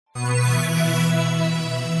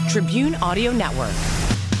Tribune Audio Network.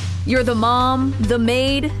 You're the mom, the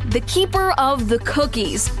maid, the keeper of the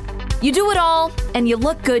cookies. You do it all, and you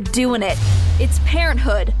look good doing it. It's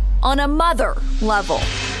parenthood on a mother level.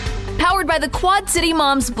 Powered by the Quad City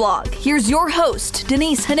Moms blog, here's your host,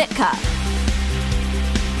 Denise Hanitka.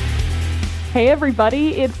 Hey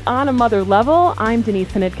everybody, it's On a Mother Level. I'm Denise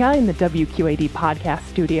Hanitka in the WQAD podcast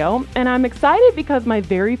studio, and I'm excited because my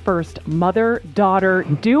very first mother-daughter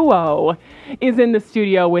duo is in the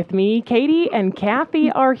studio with me. Katie and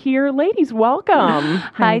Kathy are here. Ladies, welcome.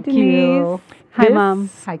 Hi, Denise. Hi, Mom.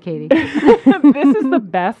 Hi, Katie. This is the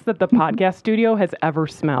best that the podcast studio has ever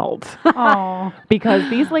smelled. Oh, Because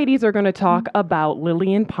these ladies are going to talk about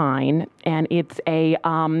Lily & Pine, and it's a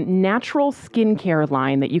natural skincare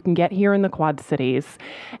line that you can get here in the Quad Cities.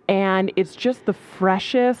 And it's just the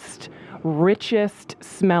freshest, richest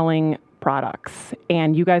smelling products.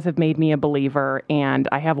 And you guys have made me a believer, and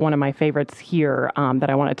I have one of my favorites here that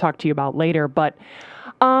I want to talk to you about later. But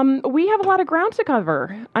we have a lot of ground to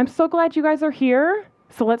cover. I'm so glad you guys are here.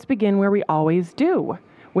 So let's begin where we always do,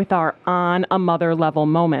 with our On a Mother Level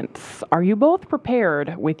moments. Are you both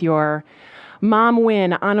prepared with your mom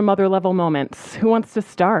win On a Mother Level moments? Who wants to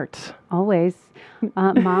start? always.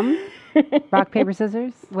 Mom, rock, paper,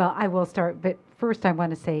 scissors? Well, I will start, but first I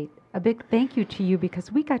want to say a big thank you to you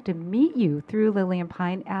because we got to meet you through Lily &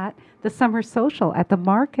 Pine at the summer social at the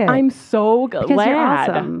market. I'm so glad. Because you're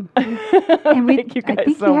awesome. and Thank you guys I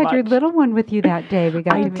think so you had your much. little one with you that day. We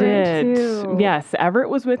got I to meet did. too. Yes, Everett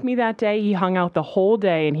was with me that day. He hung out the whole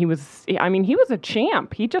day, and he was a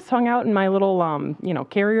champ. He just hung out in my little,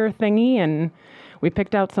 carrier thingy, and we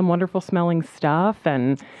picked out some wonderful smelling stuff.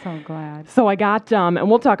 And So glad. so I got, and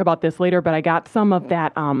we'll talk about this later, but I got some of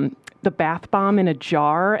that, the bath bomb in a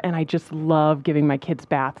jar, and I just love giving my kids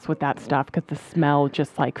baths with that stuff because the smell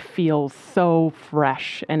just feels so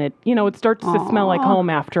fresh, and it starts to smell like home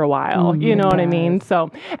after a while. You know what I mean? So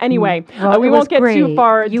anyway, we It won't was get great. too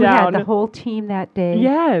far You down. had the whole team that day.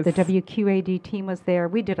 Yes. The WQAD team was there.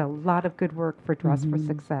 We did a lot of good work for Dress for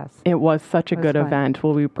Success. It was such a It was good fun. event.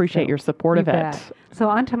 Well, we appreciate So, your support You of it. bet. So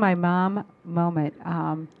on to my mom moment.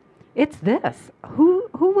 It's this. Who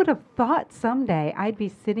would have thought someday I'd be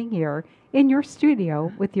sitting here in your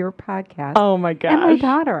studio with your podcast? Oh my gosh. And my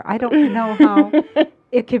daughter. I don't know how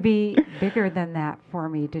it could be bigger than that for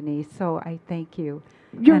me, Denise. So I thank you.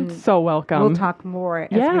 You're And so welcome. We'll talk more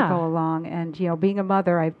as we Yeah. go along. And, being a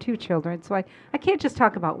mother, I have 2 children, so I can't just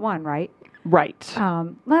talk about one, right? Right.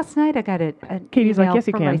 Last night I got a Katie's like, email yes,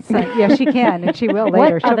 you from my can. son. Yeah, she can, and she will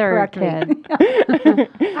later. What She'll other correct kid?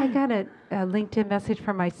 me. I got a LinkedIn message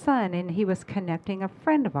from my son, and he was connecting a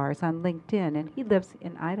friend of ours on LinkedIn, and he lives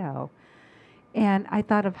in Idaho. And I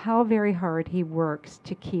thought of how very hard he works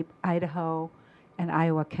to keep Idaho and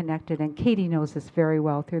Iowa connected. And Katie knows this very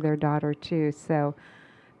well through their daughter, too. So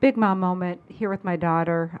big mom moment here with my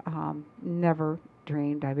daughter. Never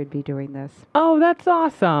dreamed I would be doing this. Oh, that's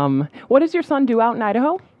awesome. What does your son do out in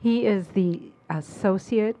Idaho? He is the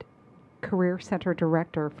Associate Career Center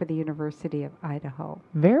Director for the University of Idaho.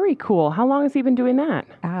 Very cool. How long has he been doing that?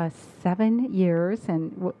 7 years,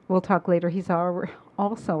 and we'll talk later. He's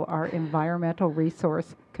also our environmental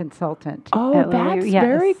resource consultant. Oh, At that's Lily, yes.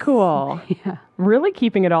 very cool. Yeah, Really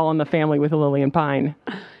keeping it all in the family with Lily and Pine.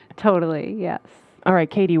 totally, yes. All right,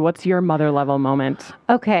 Katie, what's your mother level moment?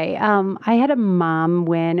 Okay, I had a mom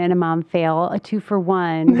win and a mom fail, a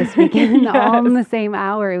 2-for-1 this weekend, all in the same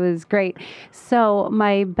hour. It was great. So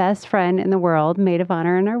my best friend in the world, maid of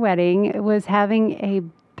honor in our wedding, was having a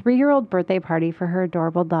 3-year-old birthday party for her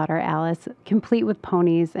adorable daughter, Alice, complete with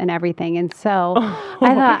ponies and everything. And so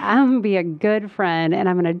I thought, I'm going to be a good friend, and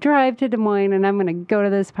I'm going to drive to Des Moines, and I'm going to go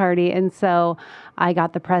to this party. And so I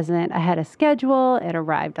got the present ahead of schedule. It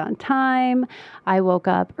arrived on time. I woke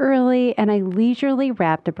up early, and I leisurely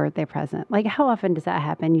wrapped a birthday present. Like, how often does that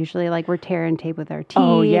happen? Usually, we're tearing tape with our teeth,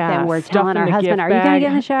 Oh, yeah. and we're Stuff telling in our the husband, gift are you going to bag get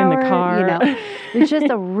in the shower? in the car. It was just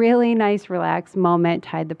a really nice, relaxed moment.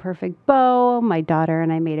 Tied the perfect bow. My daughter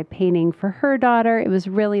and I made a painting for her daughter. It was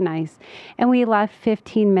really nice. And we left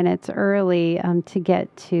 15 minutes early to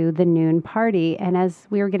get to the noon party. And as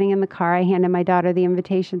we were getting in the car, I handed my daughter the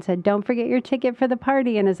invitation, said, don't forget your ticket for the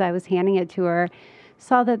party. And as I was handing it to her,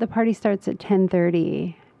 saw that the party starts at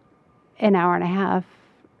 10:30, an hour and a half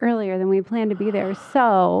earlier than we planned to be there.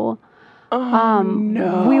 So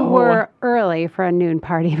no. we were early for a noon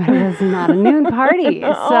party, but it was not a noon party.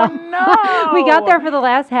 So no. we got there for the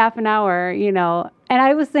last half an hour, And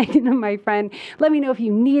I was saying to my friend, let me know if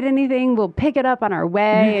you need anything. We'll pick it up on our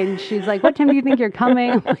way. And she's like, what time do you think you're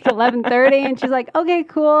coming? I'm like, 11:30. And she's like, okay,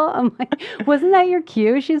 cool. I'm like, wasn't that your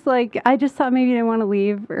cue? She's like, I just thought maybe you didn't want to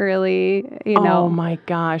leave early, Oh my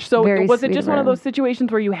gosh. So Very was it sweet just of one of her. those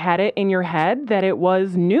situations where you had it in your head that it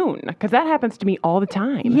was noon? Because that happens to me all the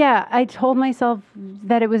time. Yeah, I told myself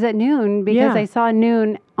that it was at noon because Yeah. I saw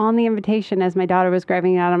noon on the invitation as my daughter was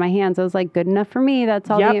grabbing it out of my hands. I was like, good enough for me. That's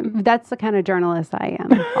all. Yep. That's the kind of journalist I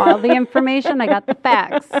am. All the information, I got the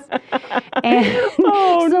facts. And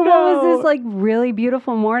Oh, so what was no. this like really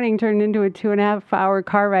beautiful morning turned into a 2.5-hour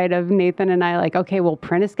car ride of Nathan and I like, okay, we'll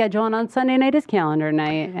print a schedule and on Sunday night is calendar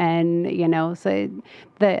night. And, so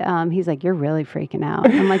he's like, you're really freaking out.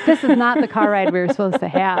 I'm like, this is not the car ride we were supposed to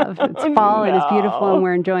have. It's fall and it's beautiful and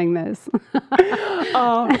we're enjoying this.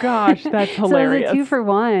 Oh gosh, that's hilarious. So it was a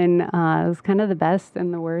 2-for-1. It was kind of the best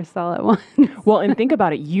and the worst all at once. Well, and think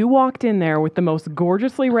about it. You walked in there with the most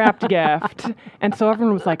gorgeously wrapped gift. And so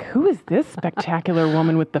everyone was like, who is this spectacular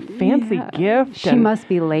woman with the fancy gift? She And- must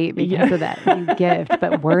be late because of that new gift,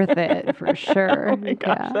 but worth it for sure. Oh my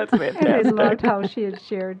gosh, that's And I fantastic. loved how she had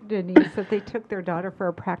shared, Denise, that they took their daughter for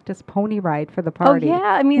a practice pony ride for the Oh party. yeah,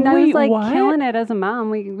 I mean I was Wait, like what? killing it as a mom.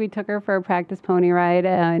 We took her for a practice pony ride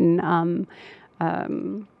and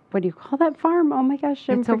what do you call that farm? Oh my gosh,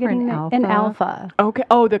 I'm It's over forgetting in it. In Alpha. Alpha. Okay.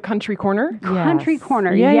 Oh, the country corner? Country Yes.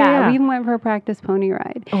 Corner. Yeah, yeah, yeah. We even went for a practice pony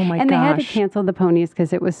ride. Oh my And they had to gosh. cancel the ponies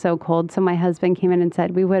because it was so cold. So my husband came in and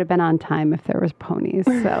said we would have been on time if there was ponies.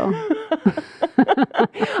 So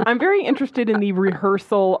I'm very interested in the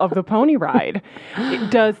rehearsal of the pony ride.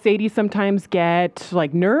 Does Sadie sometimes get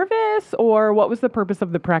like nervous, or what was the purpose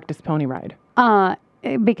of the practice pony ride?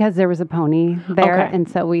 because there was a pony there, Okay. and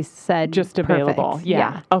so we said Just available. perfect.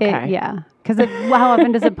 Yeah. Okay. yeah. Because how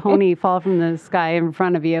often does a pony fall from the sky in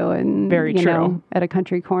front of you and Very you true. know, at a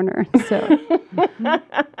country corner? So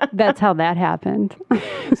that's how that happened.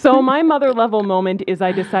 So my mother level moment is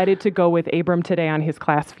I decided to go with Abram today on his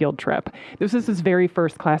class field trip. This is his very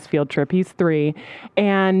first class field trip. He's 3.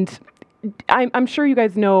 And I'm sure you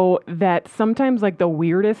guys know that sometimes like the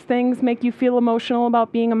weirdest things make you feel emotional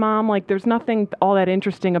about being a mom. Like there's nothing all that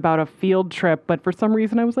interesting about a field trip, but for some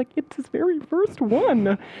reason I was like, it's his very first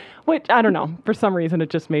one. Which I don't know. For some reason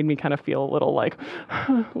it just made me kind of feel a little like,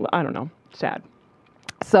 I don't know, sad.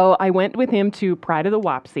 So I went with him to Pride of the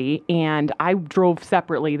Wapsie, and I drove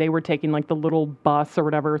separately. They were taking like the little bus or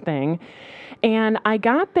whatever thing. And I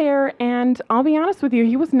got there, and I'll be honest with you,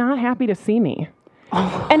 he was not happy to see me.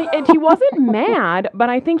 And he wasn't mad, but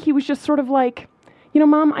I think he was just sort of like, you know,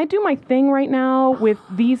 Mom, I do my thing right now with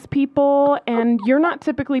these people, and you're not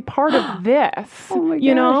typically part of this,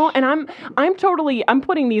 you know? And I'm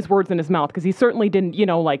putting these words in his mouth because he certainly didn't, you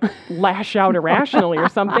know, like lash out irrationally or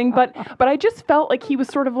something. But I just felt like he was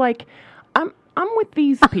sort of like, I'm with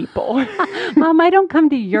these people. Mom, I don't come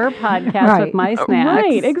to your podcast with my snacks.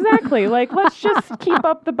 Right, exactly. Like, let's just keep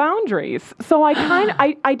up the boundaries. So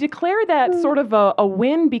I declare that sort of a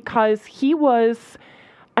win because he's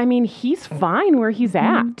fine where he's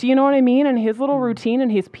at. Do you know what I mean? And his little routine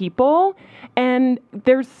and his people. And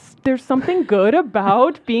there's something good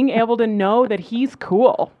about being able to know that he's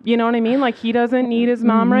cool. You know what I mean? Like he doesn't need his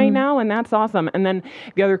mom right now, and that's awesome. And then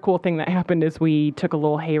the other cool thing that happened is we took a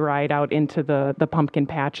little hayride out into the pumpkin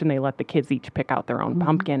patch, and they let the kids each pick out their own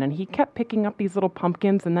pumpkin. And he kept picking up these little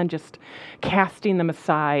pumpkins and then just casting them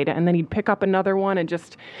aside. And then he'd pick up another one and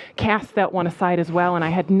just cast that one aside as well. And I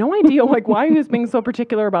had no idea like why he was being so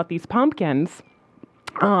particular about these pumpkins.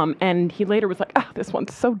 And he later was like, this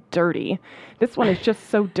one's so dirty. This one is just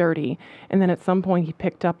so dirty. And then at some point he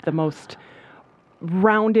picked up the most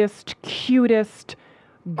roundest, cutest,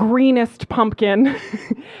 greenest pumpkin.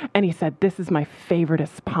 And he said, this is my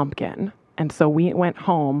favoriteest pumpkin. And so we went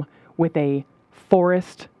home with a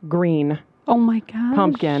forest green Oh my gosh.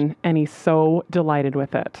 pumpkin, and he's so delighted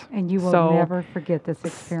with it. And you will So- never forget this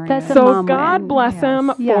experience. That's a So mom God win. bless him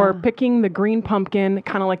Yes. for Yeah. picking the green pumpkin,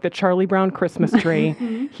 kind of like the Charlie Brown Christmas tree.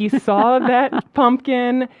 He saw that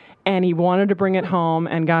pumpkin and he wanted to bring it home,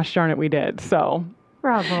 and gosh darn it, we did. So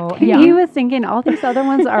Bravo. He was thinking all these other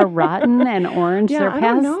ones are rotten and orange. yeah, They're I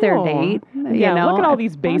don't past their know. date. Yeah, you know? look at all I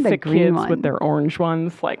these found a basic green kids one. with their orange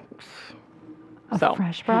ones. Like, so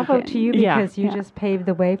Fresh Bravo pumpkin. to you Yeah. because you just paved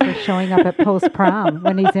the way for showing up at post prom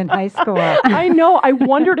when he's in high school. I know. I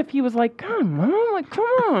wondered if he was like, "Come on, like, come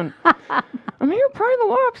on, I'm here, Pride of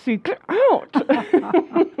the Wapsie, get out."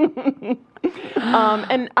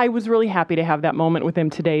 And I was really happy to have that moment with him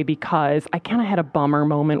today because I kind of had a bummer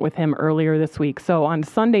moment with him earlier this week. So on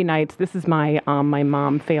Sunday nights, this is my my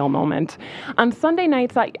mom fail moment. On Sunday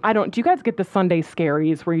nights, I don't. Do you guys get the Sunday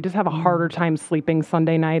scaries where you just have a harder time sleeping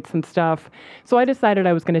Sunday nights and stuff? So I decided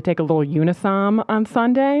I was going to take a little Unisom on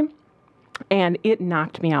Sunday. And it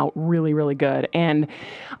knocked me out really, really good. And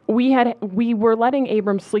we were letting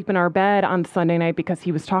Abram sleep in our bed on Sunday night because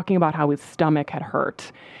he was talking about how his stomach had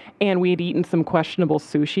hurt. And we had eaten some questionable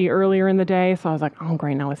sushi earlier in the day. So I was like, oh,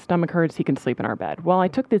 great, now his stomach hurts. He can sleep in our bed. Well, I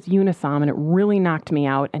took this Unisom and it really knocked me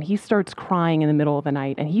out. And he starts crying in the middle of the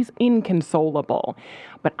night and he's inconsolable.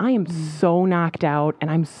 But I am so knocked out and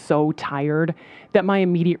I'm so tired that my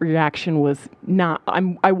immediate reaction was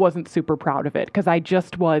I wasn't super proud of it because I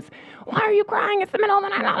just was, why are you crying? It's the middle of the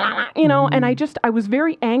night, you know? And I was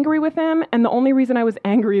very angry with him. And the only reason I was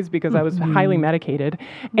angry is because I was highly medicated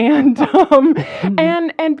and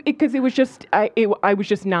because it was just, I was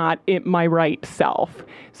just not in my right self.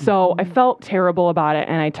 So I felt terrible about it.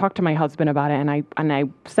 And I talked to my husband about it. And I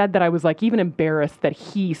said that I was like even embarrassed that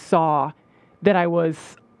he saw that I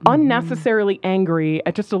was unnecessarily angry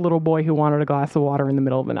at just a little boy who wanted a glass of water in the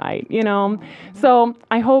middle of the night, you know? So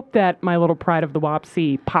I hope that my little pride of the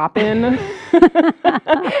Wapsie Poppin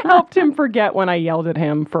helped him forget when I yelled at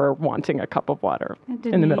him for wanting a cup of water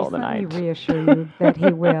in the middle of the night. Let me reassure you that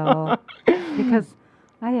he will, because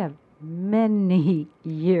I have many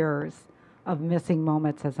years of missing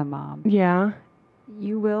moments as a mom. Yeah.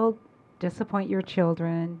 You will disappoint your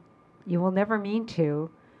children. You will never mean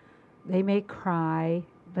to. They may cry,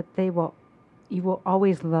 but you will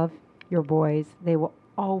always love your boys. They will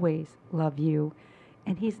always love you.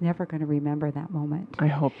 And he's never going to remember that moment. I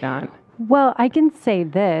hope not. Well, I can say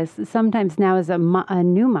this. Sometimes now as a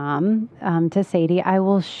new mom to Sadie, I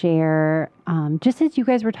will share, just as you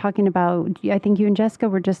guys were talking about, I think you and Jessica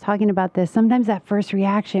were just talking about this. Sometimes that first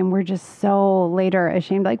reaction, we're just so later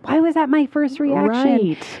ashamed. Like, why was that my first reaction?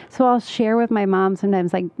 Right. So I'll share with my mom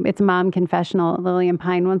sometimes, like it's mom confessional at Lillian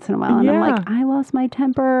Pine once in a while. And I'm like, I lost my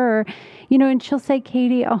temper. Or, you know, and she'll say,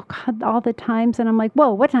 Katie, oh God, all the times. And I'm like,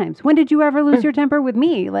 whoa, what times? When did you ever lose your temper with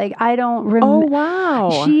me? Like, I don't remember. Oh,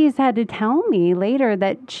 wow. She's had to tell me later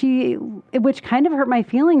that which kind of hurt my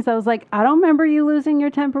feelings. I was like, I don't remember you losing your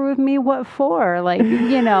temper with me. What for? Like,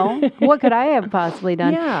 you know, what could I have possibly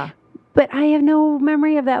done? Yeah. But I have no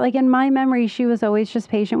memory of that. Like in my memory, she was always just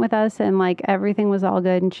patient with us and like everything was all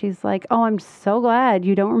good. And she's like, oh, I'm so glad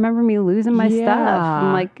you don't remember me losing my stuff.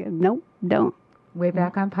 I'm like, nope, don't. Way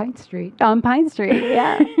back on Pine Street. On Pine Street,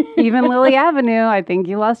 yeah. Even Lily Avenue, I think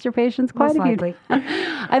you lost your patience quite a few.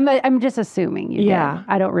 I'm just assuming you did.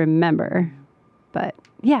 I don't remember. But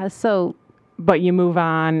yeah, so. But you move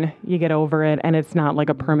on, you get over it, and it's not like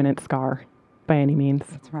a permanent scar by any means.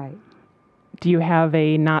 That's right. Do you have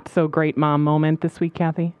a not so great mom moment this week,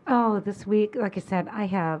 Kathy? Oh, this week, like I said, I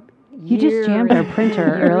have. You just jammed our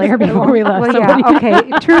printer earlier before we left. Well, yeah, okay.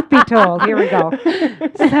 Truth be told, here we go.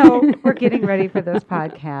 So we're getting ready for this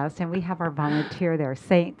podcast, and we have our volunteer there,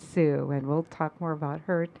 Saint Sue, and we'll talk more about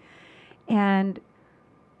her. And,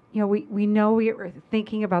 you know, we know we were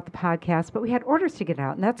thinking about the podcast, but we had orders to get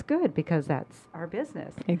out, and that's good because that's our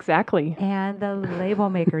business. Exactly. And the label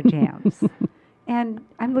maker jams. And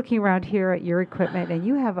I'm looking around here at your equipment, and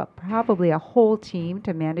you have probably a whole team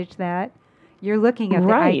to manage that. You're looking at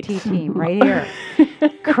the IT team right here.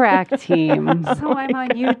 Crack team. So I'm on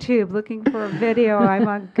YouTube looking for a video. I'm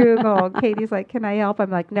on Google. Katie's like, can I help?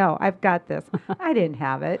 I'm like, no, I've got this. I didn't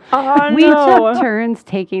have it. We took turns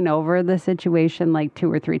taking over the situation like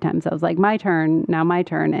 2 or 3 times. I was like, my turn, now my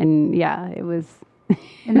turn. And yeah, it was.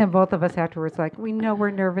 And then both of us afterwards like, we know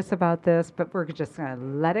we're nervous about this, but we're just going to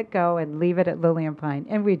let it go and leave it at Lillian Pine.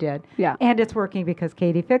 And we did. Yeah. And it's working because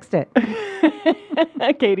Katie fixed it.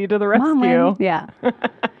 Katie to the rescue. Mom, yeah.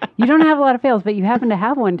 You don't have a lot of fails, but you happen to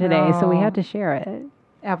have one today, so we had to share it.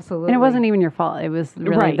 Absolutely. And it wasn't even your fault. It was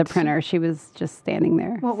really the printer. She was just standing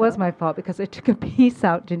there. Well, it was my fault because I took a piece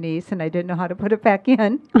out, Denise, and I didn't know how to put it back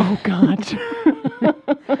in. Oh, God.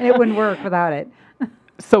 And it wouldn't work without it.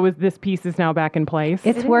 So this piece is now back in place?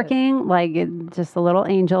 It's working like just a little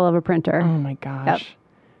angel of a printer. Oh, my gosh. Yep.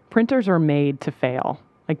 Printers are made to fail.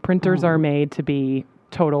 Like, printers are made to be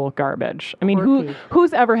total garbage. I mean,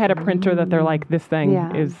 who's ever had a printer that they're like, this thing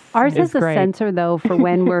is Ours has great. A sensor, though, for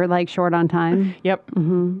when we're, like, short on time. Yep.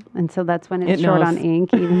 Mm-hmm. And so that's when it's short on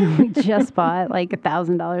ink, even though we just bought, like,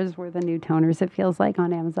 $1,000 worth of new toners, it feels like,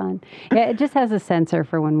 on Amazon. Yeah, it just has a sensor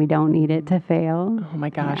for when we don't need it to fail. Oh, my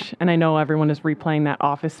gosh. Yeah. And I know everyone is replaying that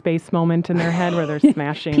Office Space moment in their head where they're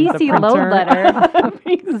smashing the printer. PC load letter.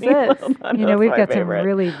 You know, we've got some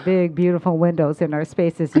really big, beautiful windows in our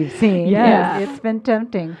spaces you've seen. Yeah. It's been tempting.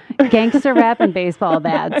 tempting. Gangster rap and baseball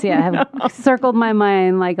bats. Yeah, have circled my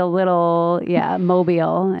mind like a little,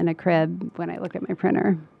 mobile in a crib when I look at my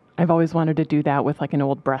printer. I've always wanted to do that with like an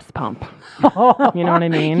old breast pump. You know what I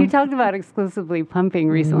mean? You talked about exclusively pumping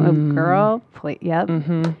recently. Girl, yep.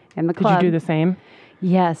 In the club. Did you do the same?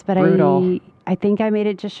 Yes, but Brutal. I think I made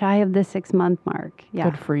it just shy of the 6-month mark. Yeah.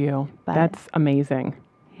 Good for you. But- That's amazing.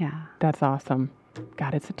 Yeah. That's awesome.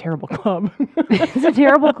 God, it's a terrible club. It's a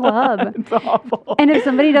terrible club. It's awful. And if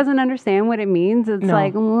somebody doesn't understand what it means, it's No.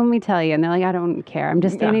 like, well, let me tell you. And they're like, I don't care. I'm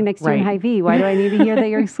just standing next to you in right. Hy-Vee. Why do I need to hear that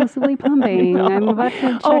you're exclusively pumping? I'm about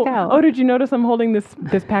to check out. Oh, did you notice I'm holding this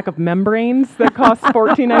pack of membranes that costs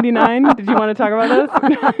 $14.99? Did you want to talk about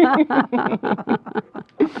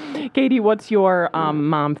this? Katie, what's your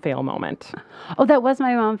mom fail moment? Oh, that was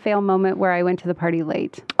my mom fail moment where I went to the party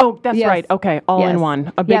late. Oh, that's Yes. right. Okay, all in Yes.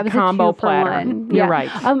 one. A Yeah, it big was combo 2 for platter. 1. You're Yeah. right.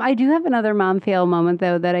 I do have another mom fail moment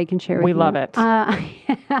though that I can share with We you. love it.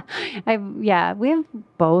 We have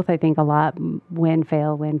both. I think a lot. Win,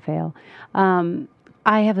 fail.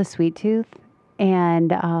 I have a sweet tooth,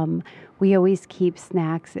 and we always keep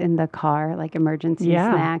snacks in the car, like emergency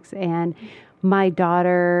Yeah. snacks. And my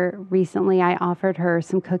daughter recently, I offered her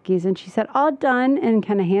some cookies, and she said, "All done," and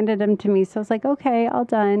kind of handed them to me. So I was like, "Okay, all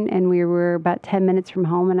done." And we were about 10 minutes from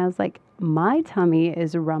home, and I was like, "My tummy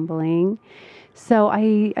is rumbling." So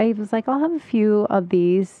I was like, I'll have a few of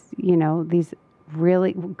these, these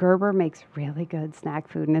really, Gerber makes really good snack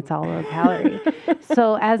food and it's all low calorie.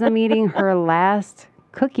 So as I'm eating her last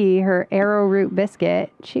cookie, her arrowroot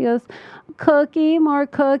biscuit, she goes, "Cookie, more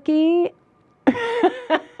cookie."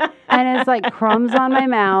 And it's like crumbs on my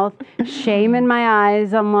mouth, shame in my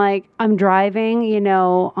eyes. I'm like, I'm driving,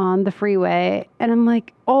 on the freeway. And I'm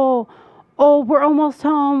like, oh, we're almost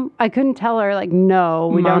home. I couldn't tell her, like, no,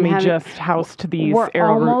 we Mommy don't have just housed these we're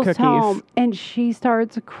arrowroot almost cookies. home. And she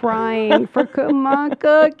starts crying for my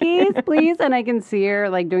cookies, please. And I can see her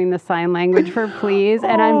like doing the sign language for please.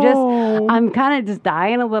 And Oh. I'm kind of just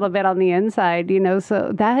dying a little bit on the inside,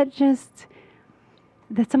 So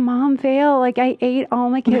that's a mom fail. Like I ate all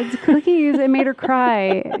my kids' cookies. It made her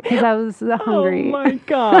cry because I was hungry. Oh my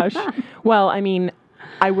gosh. Well, I mean,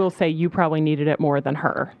 I will say you probably needed it more than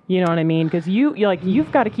her. You know what I mean? Because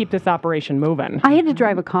you've got to keep this operation moving. I had to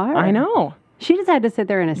drive a car. I know. She just had to sit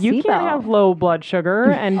there in a You seatbelt. can't have low blood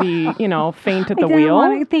sugar and be, faint at the I didn't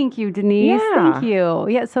wheel. Thank you, Denise. Yeah. Thank you.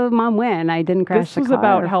 Yeah, so Mom win. I didn't crash This the was car.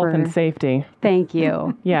 about health and safety. Thank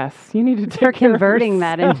you Yes, you need to take for care of converting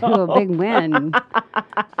that into yourself. a big win.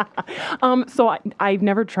 So I've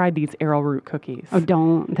never tried these arrowroot cookies. Oh,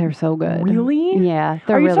 don't. They're so good. Really? Yeah,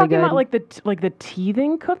 they're Are you really talking good. about like the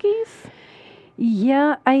teething cookies?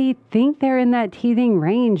 Yeah, I think they're in that teething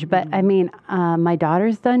range. But I mean, my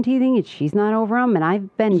daughter's done teething and she's not over them. And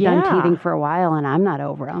I've been done Yeah. teething for a while and I'm not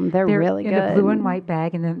over them. They're really in good. a blue and white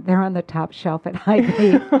bag, and then they're on the top shelf at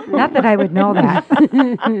Hy-Vee. Not that I would know that.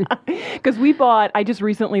 Because I just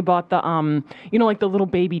recently bought the, like the little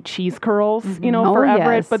baby cheese curls, Oh, for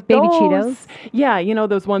Everett. yes. But Baby those, Cheetos? Yeah,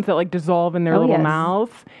 those ones that like dissolve in their little yes.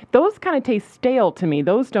 mouths. Those kind of taste stale to me.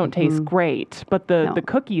 Those don't taste great. But No. the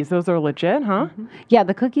cookies, those are legit, huh? Yeah,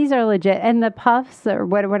 the cookies are legit. And the puffs or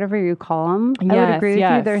whatever you call them, I would Yes, agree with you.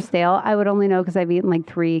 yes. They're stale. I would only know because I've eaten like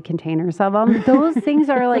 3 containers of them. Those things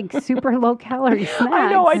are like super low calorie snacks. I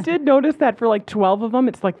know. I did notice that for like 12 of them,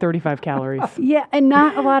 it's like 35 calories. Yeah, and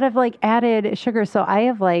not a lot of like added sugar. So I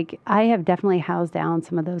have definitely housed down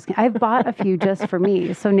some of those. I've bought a few just for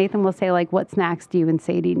me. So Nathan will say like, "What snacks do you and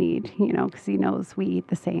Sadie need?" Because he knows we eat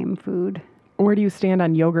the same food. Where do you stand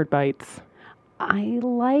on yogurt bites? I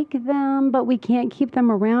like them, but we can't keep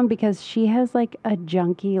them around because she has like a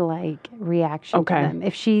junkie like reaction Okay. to them.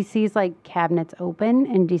 If she sees like cabinets open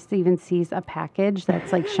and just even sees a package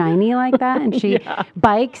that's like shiny like that, and she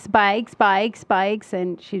bikes,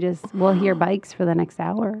 and she just will hear bikes for the next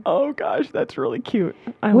hour. Oh gosh, that's really cute.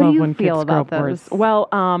 I What do love you when feel kids about grow boards. those?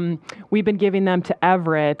 Well, we've been giving them to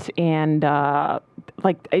Everett, and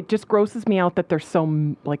like it just grosses me out that they're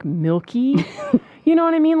so like milky. You know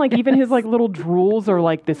what I mean? Like even his like little drools are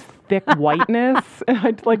like this thick whiteness.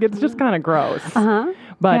 Like it's just kind of gross. Uh-huh.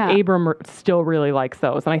 But Yeah. Abram still really likes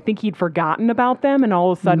those. And I think he'd forgotten about them. And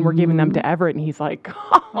all of a sudden we're giving them to Everett. And he's like,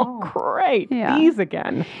 oh, great. Yeah. These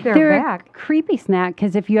again. They're a back. creepy snack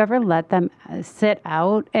because if you ever let them sit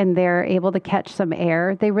out and they're able to catch some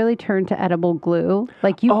air, they really turn to edible glue.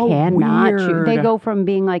 Like you Oh, cannot chew. weird. They go from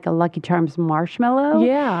being like a Lucky Charms marshmallow.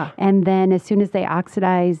 Yeah. And then as soon as they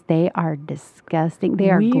oxidize, they are disgusting.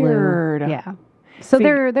 They are Weird. glue. Yeah. So See-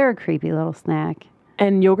 they're a creepy little snack.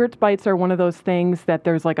 And yogurt bites are one of those things that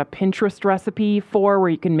there's like a Pinterest recipe for where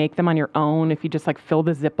you can make them on your own if you just like fill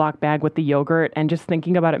the Ziploc bag with the yogurt. And just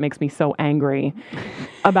thinking about it makes me so angry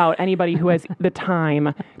about anybody who has the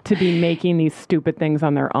time to be making these stupid things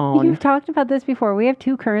on their own. You've talked about this before. We have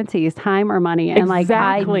two currencies, time or money. And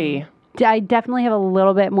Exactly. I definitely have a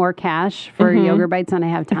little bit more cash for yogurt bites than I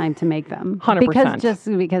have time to make them.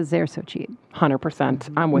 100%. Because they're so cheap.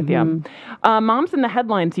 100%. I'm with you. Moms in the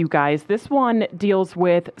headlines, you guys. This one deals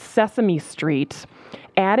with Sesame Street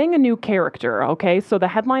adding a new character, okay? So the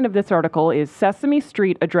headline of this article is Sesame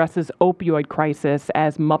Street addresses opioid crisis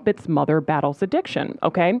as Muppet's mother battles addiction,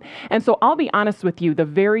 okay? And so I'll be honest with you, the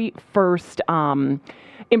very first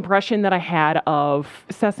impression that I had of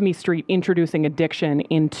Sesame Street introducing addiction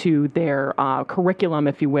into their curriculum,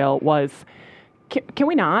 if you will, was, can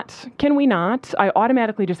we not? Can we not? I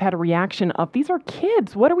automatically just had a reaction of, these are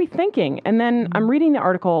kids. What are we thinking? And then I'm reading the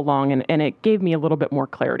article along, and it gave me a little bit more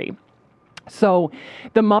clarity. So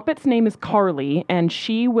the Muppet's name is Carly, and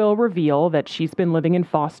she will reveal that she's been living in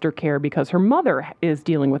foster care because her mother is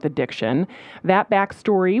dealing with addiction. That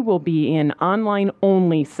backstory will be in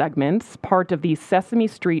online-only segments, part of the Sesame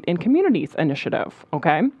Street in Communities initiative,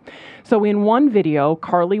 okay? So in one video,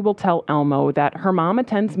 Carly will tell Elmo that her mom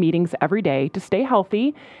attends meetings every day to stay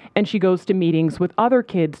healthy, and she goes to meetings with other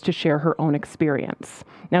kids to share her own experience.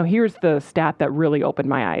 Now, here's the stat that really opened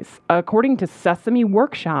my eyes. According to Sesame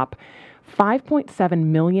Workshop, 5.7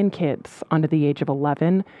 million kids under the age of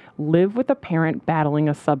 11 live with a parent battling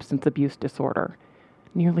a substance abuse disorder.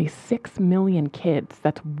 Nearly 6 million kids,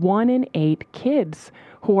 that's 1 in 8 kids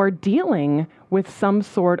who are dealing with some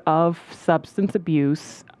sort of substance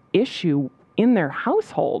abuse issue in their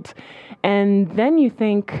household. And then you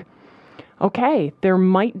think, okay, there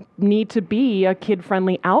might need to be a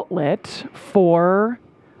kid-friendly outlet for,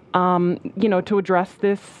 to address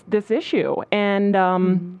this issue.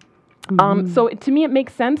 And so to me, it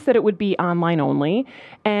makes sense that it would be online only.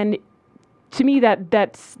 And to me,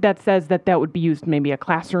 that says that would be used maybe a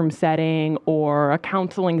classroom setting or a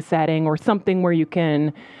counseling setting or something where you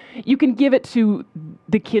can give it to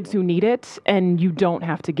the kids who need it, and you don't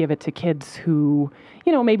have to give it to kids who,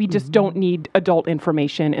 maybe just don't need adult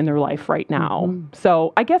information in their life right now.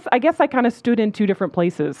 So I guess I kind of stood in two different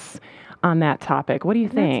places on that topic. What do you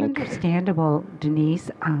think? That's understandable,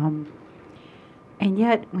 Denise. And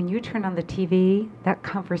yet, when you turn on the TV, that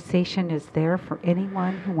conversation is there for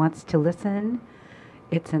anyone who wants to listen.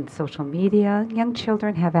 It's in social media. Young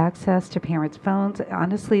children have access to parents' phones.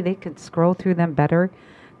 Honestly, they could scroll through them better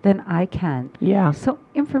than I can. Yeah. So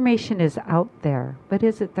information is out there, but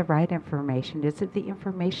is it the right information? Is it the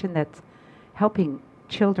information that's helping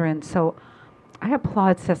children? So I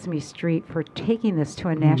applaud Sesame Street for taking this to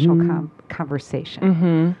a national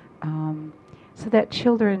conversation, so that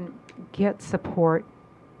children get support,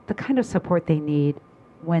 the kind of support they need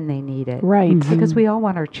when they need it. Right. Because we all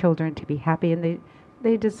want our children to be happy, and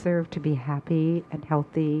they deserve to be happy and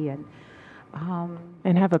healthy and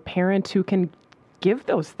have a parent who can give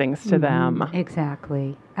those things to them.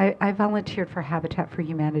 Exactly. I volunteered for Habitat for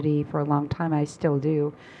Humanity for a long time. I still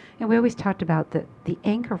do. And we always talked about the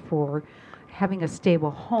anchor for having a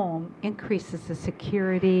stable home increases the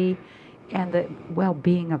security and the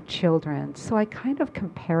well-being of children. So I kind of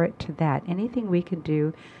compare it to that. Anything we can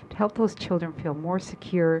do to help those children feel more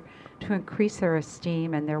secure, to increase their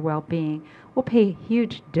esteem and their well-being, will pay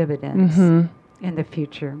huge dividends in the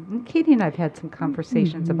future. And Katie and I have had some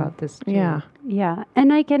conversations about this too. Yeah.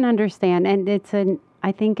 And I can understand. And it's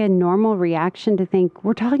I think a normal reaction to think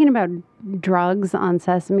we're talking about drugs on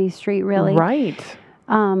Sesame Street, really. Right.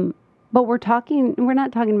 But we're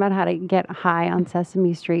not talking about how to get high on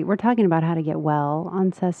Sesame Street. We're talking about how to get well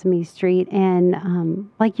on Sesame Street. And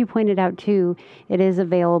like you pointed out too, it is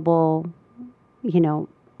available,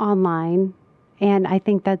 online. And I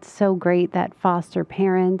think that's so great that foster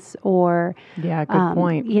parents or good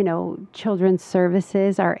point. Children's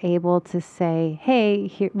services are able to say, hey,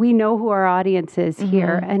 here, we know who our audience is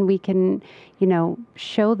here, and we can,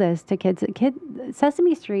 show this to kids.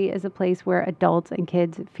 Sesame Street is a place where adults and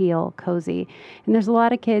kids feel cozy. And there's a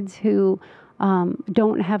lot of kids who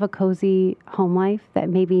don't have a cozy home life, that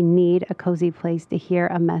maybe need a cozy place to hear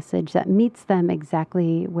a message that meets them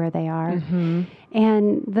exactly where they are.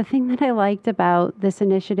 And the thing that I liked about this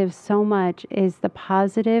initiative so much is the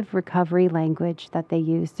positive recovery language that they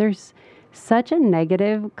use. There's such a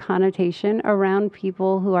negative connotation around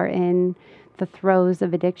people who are in the throes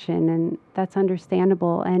of addiction, and that's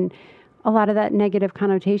understandable. And a lot of that negative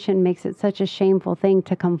connotation makes it such a shameful thing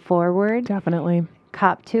to come forward. Definitely.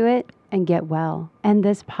 Cop to it and get well. And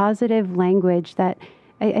this positive language that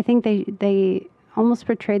I think they almost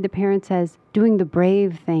portrayed the parents as doing the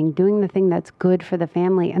brave thing, doing the thing that's good for the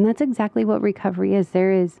family. And that's exactly what recovery is.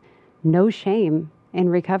 There is no shame in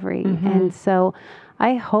recovery. And so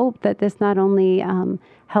I hope that this not only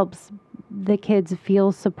helps the kids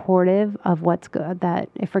feel supportive of what's good, that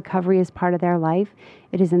if recovery is part of their life,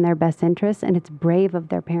 it is in their best interest and it's brave of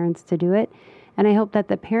their parents to do it. And I hope that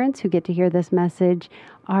the parents who get to hear this message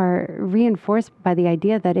are reinforced by the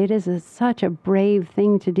idea that it is such a brave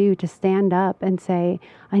thing to do, to stand up and say,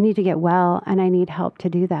 I need to get well and I need help to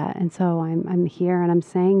do that. And so I'm here and I'm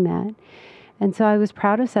saying that. And so I was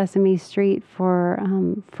proud of Sesame Street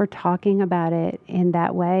for talking about it in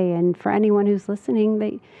that way. And for anyone who's listening,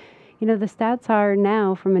 the stats are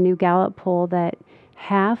now from a new Gallup poll that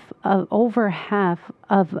over half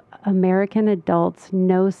of American adults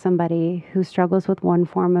know somebody who struggles with one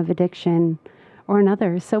form of addiction or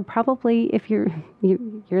another. So probably if you're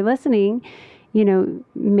listening,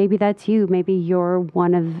 maybe that's you. Maybe you're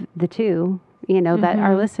one of the two, that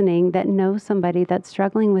are listening, that know somebody that's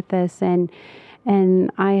struggling with this. And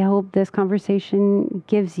I hope this conversation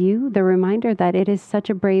gives you the reminder that it is such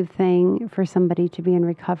a brave thing for somebody to be in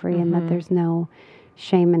recovery and that there's no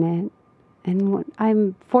shame in it. And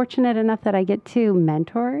I'm fortunate enough that I get to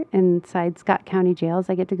mentor inside Scott County jails.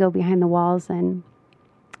 I get to go behind the walls and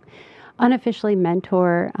unofficially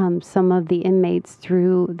mentor some of the inmates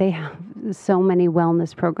they have so many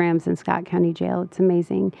wellness programs in Scott County Jail. It's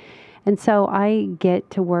amazing. And so I get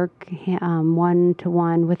to work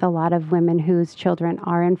one-to-one with a lot of women whose children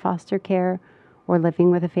are in foster care or living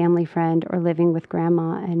with a family friend or living with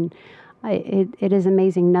grandma. And it is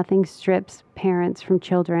amazing. Nothing strips parents from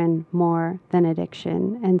children more than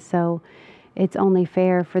addiction. And so it's only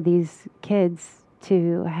fair for these kids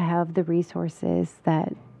to have the resources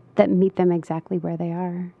that meet them exactly where they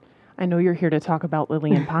are. I know you're here to talk about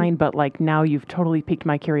Lillian Pine, but now you've totally piqued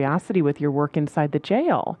my curiosity with your work inside the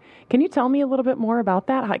jail. Can you tell me a little bit more about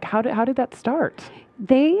that? How did that start?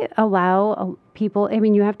 They allow people,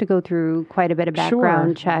 you have to go through quite a bit of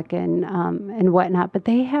background check and whatnot, but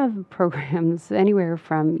they have programs anywhere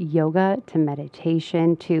from yoga to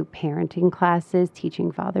meditation to parenting classes,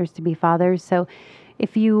 teaching fathers to be fathers. So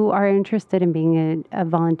if you are interested in being a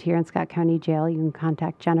volunteer in Scott County Jail, you can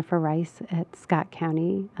contact Jennifer Rice at Scott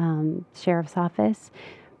County Sheriff's Office.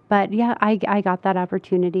 But yeah, I got that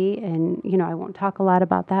opportunity, and I won't talk a lot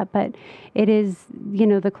about that, but it is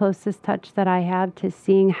the closest touch that I have to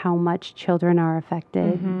seeing how much children are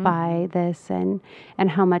affected by this, and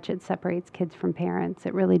how much it separates kids from parents.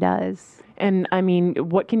 It really does. And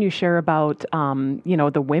what can you share about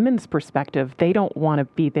the women's perspective? They don't want to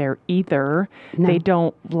be there either. No. They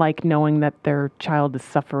don't like knowing that their child is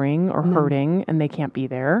suffering or hurting, and they can't be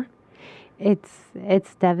there.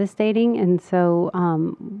 It's devastating. And so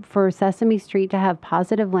for Sesame Street to have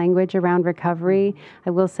positive language around recovery, I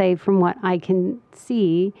will say from what I can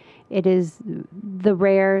see, it is the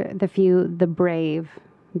rare, the few, the brave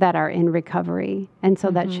that are in recovery. And so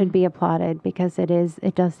that should be applauded because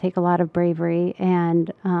it does take a lot of bravery.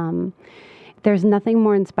 And there's nothing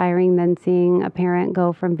more inspiring than seeing a parent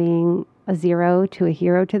go from being a zero to a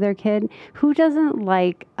hero to their kid. Who doesn't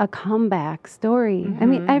like a comeback story?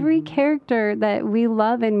 Every character that we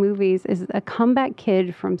love in movies is a comeback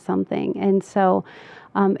kid from something. And so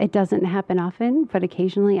it doesn't happen often, but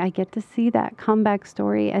occasionally I get to see that comeback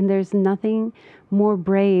story. And there's nothing more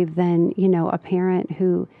brave than, a parent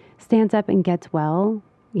who stands up and gets well,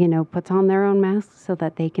 puts on their own masks so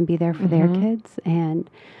that they can be there for their kids. And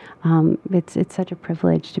it's such a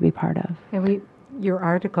privilege to be part of. And your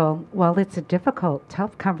article, while it's a difficult,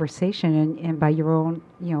 tough conversation, and by your own,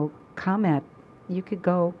 comment, you could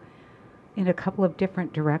go in a couple of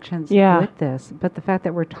different directions with this. But the fact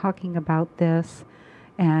that we're talking about this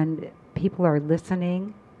and people are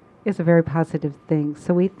listening is a very positive thing.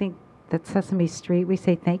 So we think that Sesame Street, we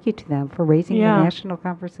say thank you to them for raising the national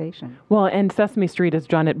conversation. Well, and Sesame Street has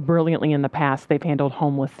done it brilliantly in the past. They've handled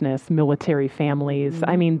homelessness, military families.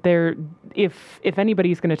 If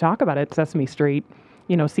anybody's going to talk about it, Sesame Street,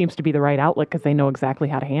 seems to be the right outlet because they know exactly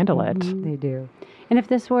how to handle it. They do. And if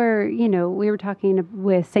this were, we were talking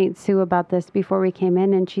with St. Sue about this before we came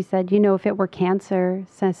in, and she said, if it were cancer,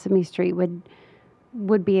 Sesame Street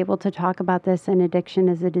would be able to talk about this, and addiction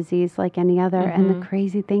is a disease like any other. And the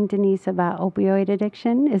crazy thing, Denise, about opioid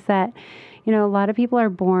addiction is that, a lot of people are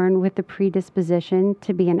born with the predisposition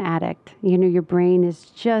to be an addict. Your brain is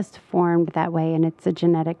just formed that way, and it's a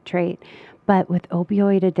genetic trait. But with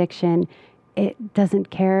opioid addiction, it doesn't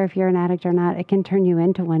care if you're an addict or not. It can turn you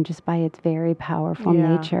into one just by its very powerful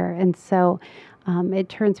nature. And so it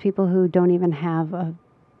turns people who don't even have a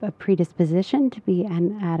predisposition to be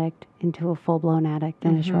an addict into a full-blown addict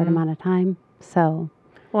in a short amount of time. So,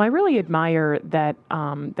 Well, I really admire that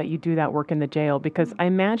that you do that work in the jail, because I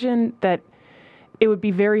imagine that it would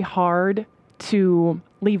be very hard to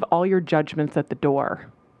leave all your judgments at the door,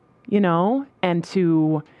 and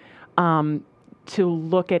to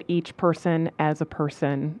look at each person, as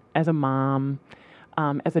a mom,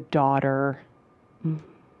 as a daughter.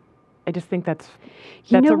 I just think that's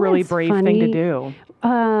a really what's brave thing to do.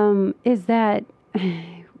 is that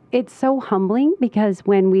it's so humbling, because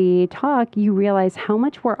when we talk, you realize how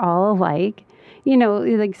much we're all alike.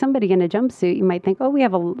 Like somebody in a jumpsuit, you might think, oh, we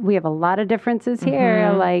have a lot of differences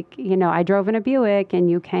here. Like, I drove in a Buick and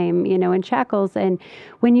you came, in shackles. And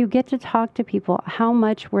when you get to talk to people, how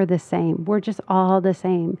much we're the same. We're just all the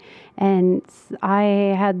same. And I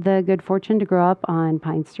had the good fortune to grow up on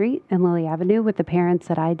Pine Street and Lily Avenue with the parents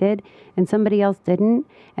that I did, and somebody else didn't.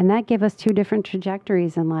 And that gave us two different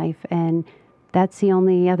trajectories in life. And that's the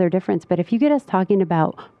only other difference. But if you get us talking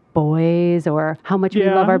about boys, or how much we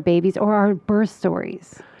love our babies, or our birth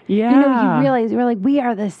stories, you realize we're like, we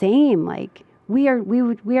are the same. Like we are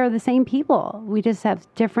the same people. We just have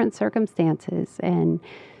different circumstances. And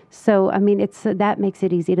so, I mean, that makes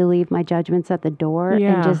it easy to leave my judgments at the door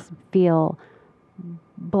and just feel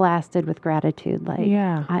blasted with gratitude. Like,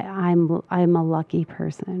 I'm a lucky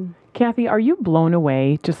person. Kathy, are you blown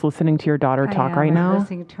away just listening to your daughter talk right now? I'm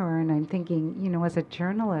listening to her, and I'm thinking, as a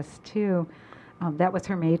journalist too, that was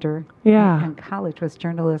her major in college, was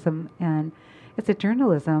journalism. And as a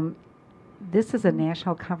journalism, this is a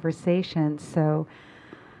national conversation. So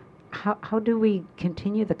how do we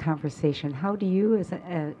continue the conversation? How do you, as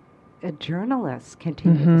a journalist,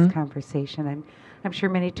 continue this conversation? I'm sure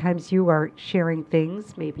many times you are sharing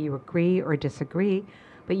things, maybe you agree or disagree,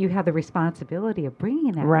 but you have the responsibility of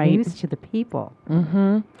bringing that news to the people.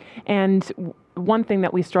 And one thing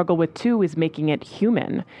that we struggle with too is making it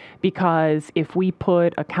human, because if we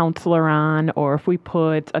put a counselor on, or if we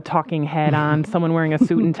put a talking head on, someone wearing a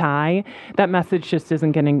suit and tie, that message just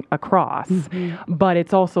isn't getting across. But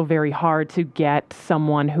it's also very hard to get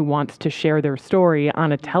someone who wants to share their story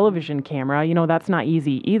on a television camera. That's not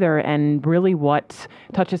easy either. And really what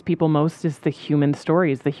touches people most is the human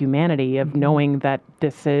stories, the humanity of knowing that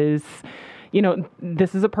this is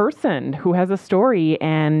a person who has a story,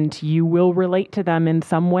 and you will relate to them in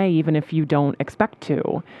some way, even if you don't expect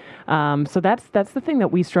to. So that's the thing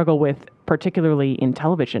that we struggle with, particularly in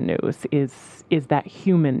television news, is that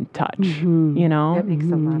human touch. That makes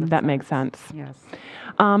a lot of sense. That makes sense. Yes.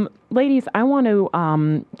 Ladies, I want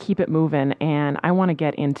to keep it moving, and I want to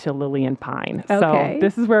get into Lillian Pine. Okay. So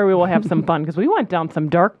this is where we will have some fun, because we went down some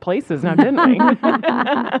dark places now, didn't we?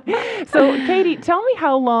 So, Katie, tell me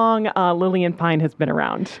how long Lillian Pine has been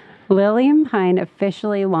around. Lillian Pine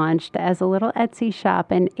officially launched as a little Etsy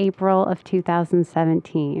shop in April of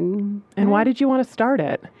 2017. And why did you want to start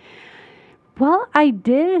it? Well, I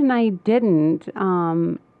did and I didn't.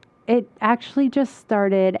 It actually just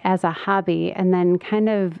started as a hobby, and then kind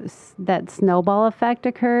of that snowball effect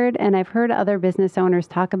occurred. And I've heard other business owners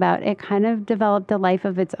talk about it kind of developed a life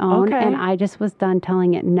of its own. Okay. And I just was done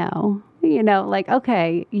telling it no. Like,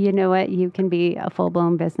 okay, you know what? You can be a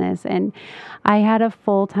full-blown business. And I had a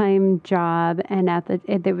full-time job, and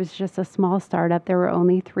there was just a small startup. There were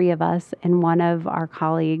only 3 of us, and one of our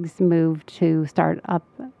colleagues moved to start up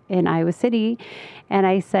in Iowa City. And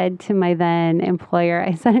I said to my then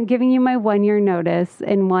employer, I'm giving you my 1-year notice.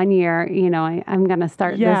 In 1 year, I'm going to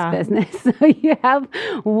start this business. So you have,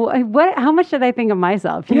 how much did I think of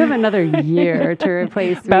myself? You have another year to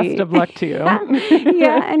replace me. Best of luck to you.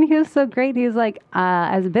 Yeah. And he was so great. He was like,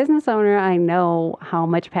 as a business owner, I know how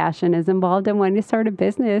much passion is involved in wanting to start a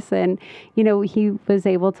business. And, he was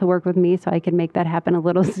able to work with me so I could make that happen a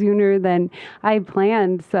little sooner than I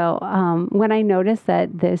planned. So when I noticed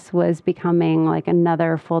that this was becoming like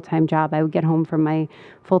another full-time job, I would get home from my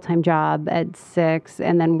full-time job at 6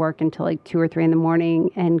 and then work until like 2 or 3 in the morning.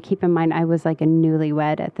 And keep in mind, I was like a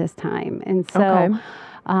newlywed at this time. And so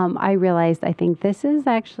I realized, I think this is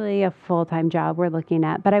actually a full-time job we're looking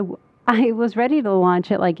at. But I was ready to launch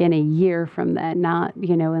it like in a year from then, not,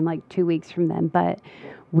 in like 2 weeks from then. But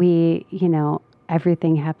we,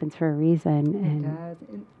 everything happens for a reason. It does.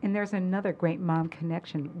 And there's another great mom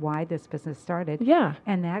connection why this business started. Yeah.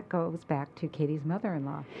 And that goes back to Katie's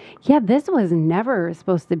mother-in-law. Yeah, this was never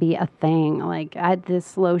supposed to be a thing. Like,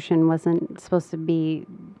 this lotion wasn't supposed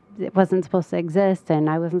to exist, and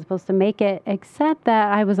I wasn't supposed to make it, except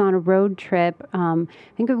that I was on a road trip. I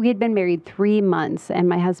think we had been married 3 months, and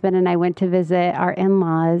my husband and I went to visit our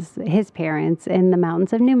in-laws, his parents, in the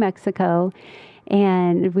mountains of New Mexico.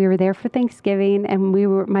 And we were there for Thanksgiving, and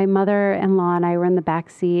my mother-in-law and I were in the back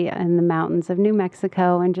seat in the mountains of New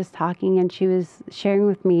Mexico and just talking, and she was sharing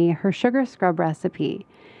with me her sugar scrub recipe.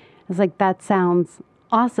 I was like, that sounds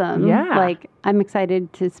awesome. Yeah. Like, I'm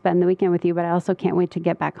excited to spend the weekend with you, but I also can't wait to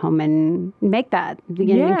get back home and make that.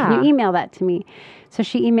 Yeah. Can you email that to me? So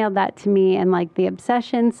she emailed that to me, and like the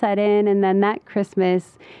obsession set in. And then that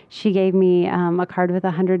Christmas, she gave me a card with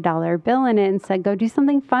 $100 bill in it and said, go do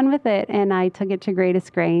something fun with it. And I took it to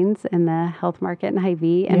Greatest Grains in the health market in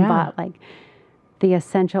Hy-Vee and bought like the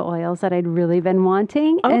essential oils that I'd really been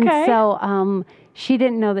wanting. Okay. And so she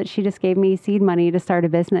didn't know that she just gave me seed money to start a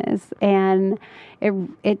business. And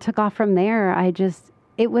it took off from there.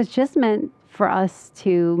 It was just meant for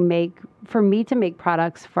me to make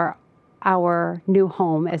products for our new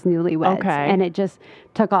home as newlyweds. Okay. And it just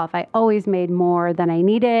took off. I always made more than I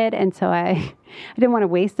needed. And so I didn't want to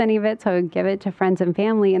waste any of it. So I would give it to friends and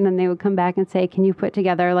family. And then they would come back and say, can you put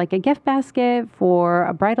together like a gift basket for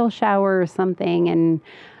a bridal shower or something? And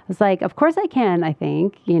I was like, of course I can, I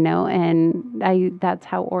think, and that's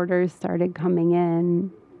how orders started coming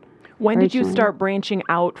in. When did you originally. start branching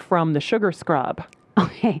out from the sugar scrub?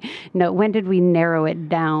 Okay. No, when did we narrow it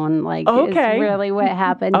down? Like, Okay. is really what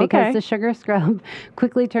happened. Okay. Because the sugar scrub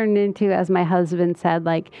quickly turned into, as my husband said,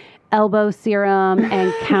 like elbow serum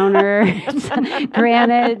and counter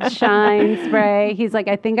granite shine spray. He's like,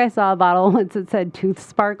 I think I saw a bottle once that said tooth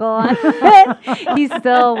sparkle on it. He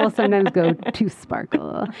still will sometimes go tooth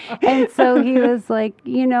sparkle. And so he was like,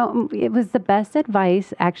 it was the best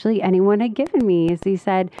advice actually anyone had given me. Is he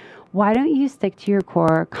said, why don't you stick to your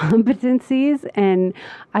core competencies? And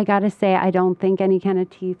I got to say, I don't think any kind of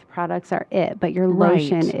teeth products are it, but your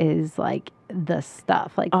lotion is like the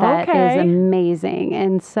stuff. Like that is amazing.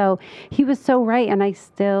 And so he was so right. And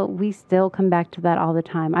we still come back to that all the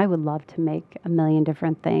time. I would love to make a million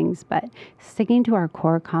different things, but sticking to our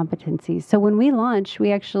core competencies. So when we launched,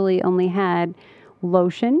 we actually only had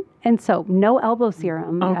lotion and soap, no elbow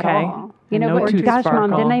serum at all. No But tooth gosh, Mom,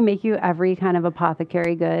 sparkle. didn't I make you every kind of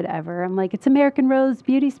apothecary good ever? I'm like, it's American Rose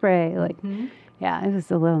beauty spray. Like, yeah, it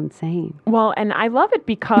was a little insane. Well, and I love it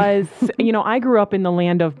because, I grew up in the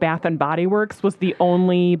land of Bath and Body Works was the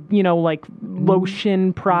only,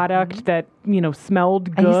 lotion product that,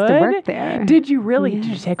 smelled good. I used to work there. Did you really? Yes.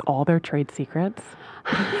 Did you take all their trade secrets?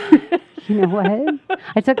 You know what?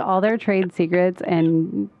 I took all their trade secrets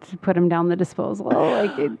and put them down the disposal. Well,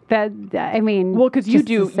 because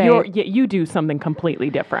you do something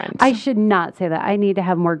completely different. I should not say that. I need to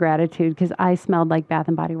have more gratitude because I smelled like Bath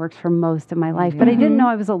and Body Works for most of my life, but I didn't know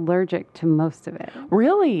I was allergic to most of it.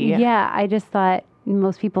 Really? Yeah, I just thought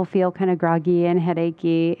most people feel kind of groggy and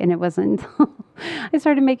headachy, and it wasn't until I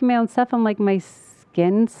started making my own stuff. I'm like, my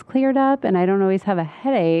skin's cleared up, and I don't always have a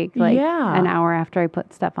headache an hour after I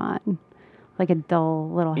put stuff on. Like a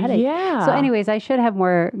dull little headache. Yeah. So anyways, I should have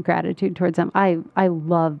more gratitude towards them. I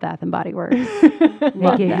love Bath and Body Works.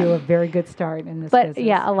 They gave you a very good start in this business. But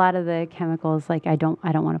yeah, a lot of the chemicals, like I don't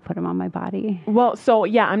want to put them on my body. Well, so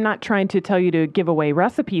yeah, I'm not trying to tell you to give away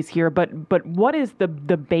recipes here, but what is the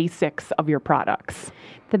basics of your products?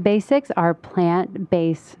 The basics are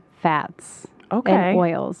plant-based fats and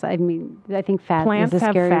oils. I mean, I think fat Plants is a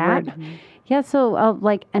have scary fat? word. Yeah, so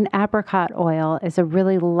like an apricot oil is a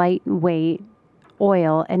really lightweight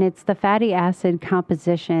oil, and it's the fatty acid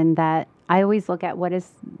composition that I always look at. What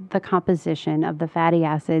is the composition of the fatty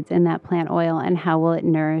acids in that plant oil, and how will it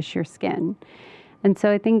nourish your skin? And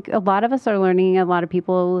so I think a lot of us are learning, a lot of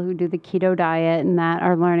people who do the keto diet and that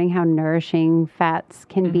are learning how nourishing fats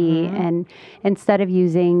can be. And instead of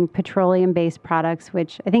using petroleum-based products,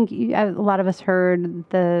 which I think a lot of us heard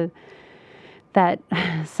that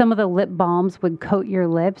some of the lip balms would coat your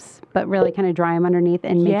lips, but really kind of dry them underneath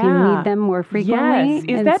and make you need them more frequently.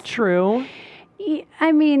 Yes. Is that true?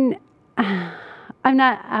 I mean, I'm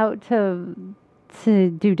not out to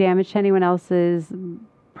do damage to anyone else's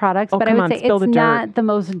products, but I would say it's not the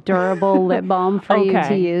most durable lip balm for you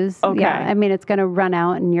to use. Okay. Yeah, I mean, it's going to run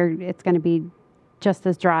out and it's going to be just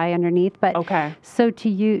as dry underneath. But so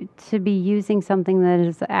to be using something that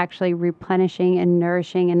is actually replenishing and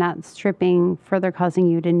nourishing and not stripping, further causing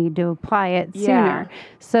you to need to apply it sooner.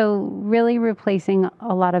 So really replacing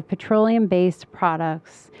a lot of petroleum-based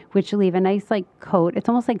products, which leave a nice like coat. It's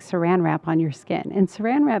almost like saran wrap on your skin, and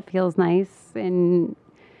saran wrap feels nice and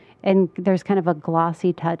there's kind of a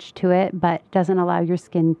glossy touch to it, but doesn't allow your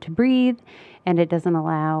skin to breathe, and it doesn't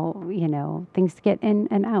allow things to get in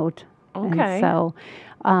and out. Okay. And so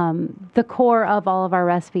the core of all of our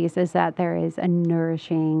recipes is that there is a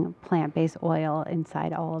nourishing plant-based oil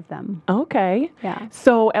inside all of them. Okay. Yeah.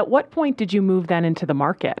 So at what point did you move then into the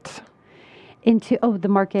market? Into the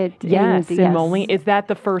market. Yes, in Moline. Is that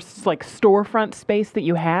the first like storefront space that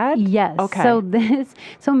you had? Yes. Okay.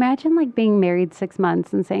 So imagine like being married 6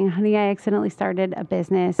 months and saying, "Honey, I accidentally started a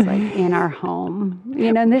business like in our home."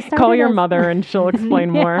 And this Call your mother and she'll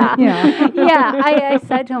explain more. Yeah. I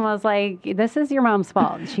said to him, I was like, "This is your mom's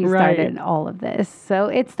fault. She started all of this." So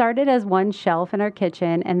it started as one shelf in our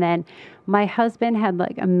kitchen, and then my husband had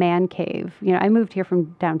like a man cave. I moved here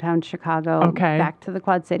from downtown Chicago back to the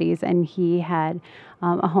Quad Cities, and he had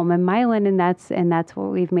a home in Milan, and that's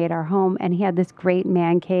what we've made our home. And he had this great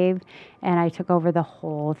man cave, and I took over the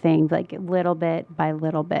whole thing, like little bit by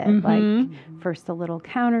little bit, like first a little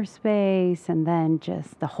counter space, and then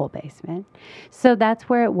just the whole basement. So that's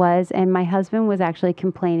where it was. And my husband was actually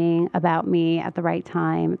complaining about me at the right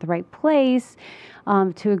time, at the right place.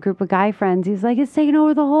 To a group of guy friends. He's like, "It's taking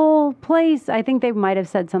over the whole place." I think they might have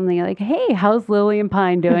said something like, "Hey, how's Lily and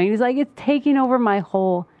Pine doing?" He's like, "It's taking over my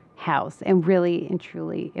whole house." And really and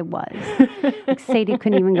truly it was. Like Sadie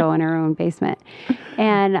couldn't even go in her own basement.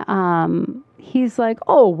 And he's like,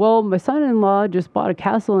 "Oh, well, my son-in-law just bought a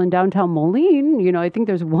castle in downtown Moline. I think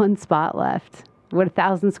there's one spot left. Would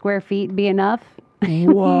 1,000 square feet be enough?"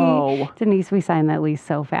 Whoa. Denise, we signed that lease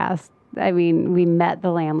so fast. I mean, we met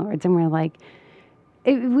the landlords and we're like,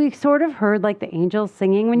 we sort of heard like the angels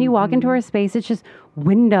singing. When you walk into our space, it's just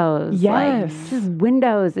windows. Yes. Like, just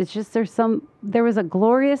windows. It's just, there was a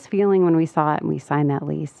glorious feeling when we saw it and we signed that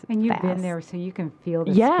lease. And you've been fast. there, so you can feel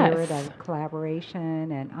the spirit of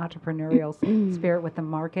collaboration and entrepreneurial spirit with the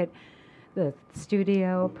market, the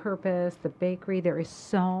studio purpose, the bakery. There is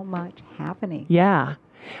so much happening. Yeah.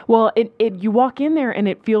 Well, you walk in there and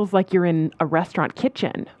it feels like you're in a restaurant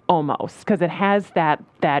kitchen almost, because it has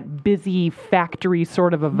that busy factory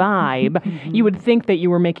sort of a vibe. You would think that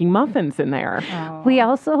you were making muffins in there. Oh. We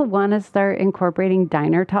also want to start incorporating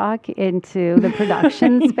diner talk into the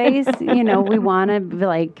production space. We want to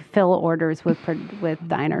like fill orders with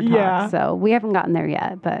diner talk. Yeah. So we haven't gotten there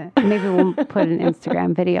yet, but maybe we'll put an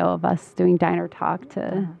Instagram video of us doing diner talk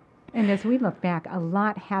to. And as we look back, a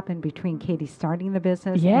lot happened between Katie starting the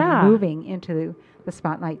business Yeah. and moving into the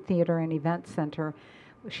Spotlight Theater and Event Center.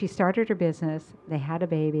 She started her business. They had a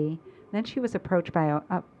baby. Then she was approached by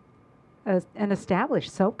an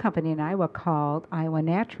established soap company in Iowa called Iowa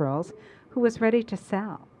Naturals, who was ready to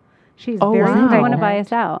sell. She's very wow. pregnant. They want to buy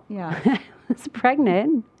us out. Yeah. I was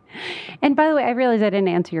pregnant. And by the way, I realized I didn't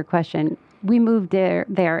answer your question. We moved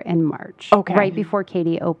there in March. Okay. Right before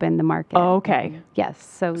Katie opened the market. Okay. Yes.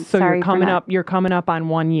 So you're sorry coming for not up. You're coming up on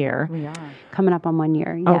 1 year. We are. coming up on 1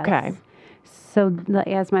 year. Yes. Okay. So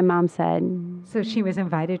as my mom said, So she was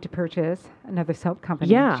invited to purchase another soap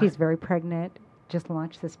company. Yeah. She's very pregnant, just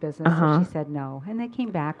launched this business. Uh-huh. So she said no. And they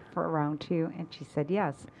came back for round 2, and she said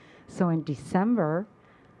yes. So in December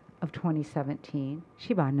of 2017,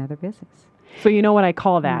 she bought another business. So you know what I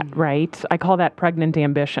call that, right? I call that pregnant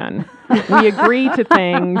ambition. We agree to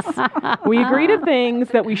things. We agree to things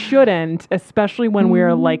that we shouldn't, especially when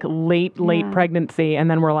we're like late pregnancy,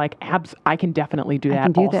 and then we're like, I can definitely do that I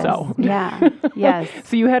can do also. this. Yeah. Yes.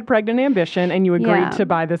 So you had pregnant ambition, and you agreed to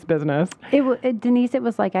buy this business. Denise, it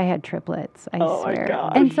was like I had triplets, I swear. my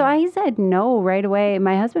gosh. And so I said no right away.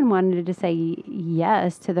 My husband wanted to say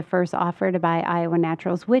yes to the first offer to buy Iowa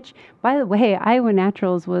Naturals, which, by the way, Iowa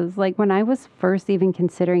Naturals was like when I was first even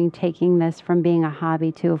considering taking this from being a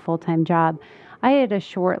hobby to a full-time job, I had a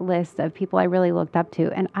short list of people I really looked up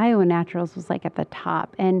to, and Iowa Naturals was like at the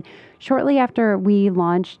top. And shortly after we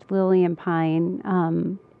launched Lily and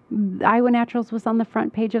Pine, Iowa Naturals was on the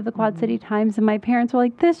front page of the Quad City Times, and my parents were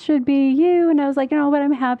like, "This should be you." And I was like, but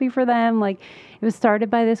I'm happy for them. Like, it was started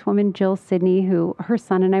by this woman, Jill Sidney, who her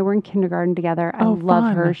son and I were in kindergarten together. I love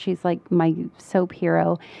fun. her. She's like my soap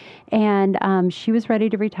hero. And she was ready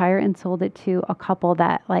to retire and sold it to a couple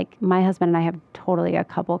that, like, my husband and I have totally a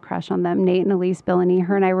couple crush on them. Nate and Elise Billany.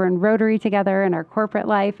 Her and I were in Rotary together in our corporate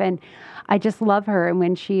life, and I just love her. And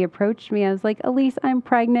when she approached me, I was like, "Elise, I'm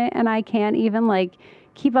pregnant, and I can't even, like,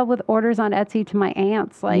 keep up with orders on Etsy to my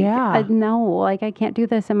aunts. Like, no, like, I can't do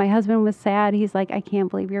this." And my husband was sad. He's like, "I can't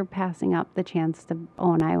believe you're passing up the chance to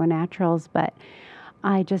own Iowa Naturals." But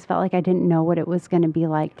I just felt like I didn't know what it was going to be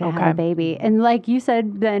like to have a baby. And like you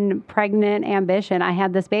said, then pregnant ambition. I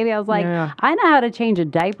had this baby. I was like, I know how to change a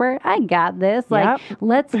diaper. I got this. Like,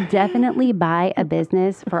 let's definitely buy a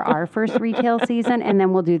business for our first retail season, and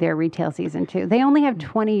then we'll do their retail season too. They only have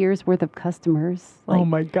 20 years worth of customers. Like, Oh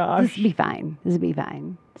my gosh. This will be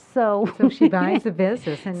fine. So she buys the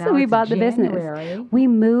business, and now so we it's bought the January. business. We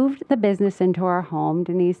moved the business into our home,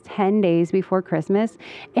 Denise, 10 days before Christmas.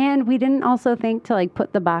 And we didn't also think to like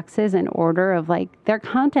put the boxes in order of like their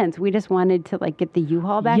contents. We just wanted to like get the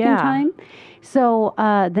U-Haul back in Yeah. time. So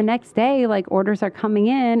the next day, like orders are coming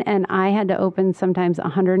in, and I had to open sometimes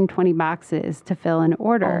 120 boxes to fill an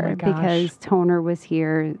order my gosh. because toner was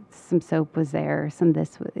here, some soap was there, some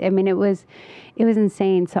this. I mean, it was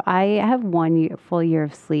insane. So I have full year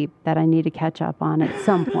of sleep that I need to catch up on at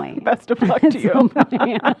some point. Best of luck to you.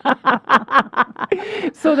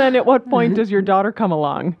 So then at what point does your daughter come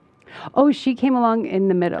along? Oh, she came along in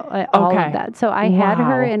the middle, all Okay. of that. So I had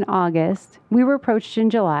her Wow. in August. We were approached in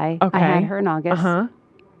July. Okay. I had her in August. Uh-huh.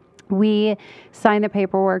 We signed the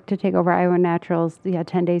paperwork to take over Iowa Naturals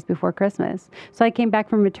 10 days before Christmas. So I came back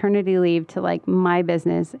from maternity leave to like my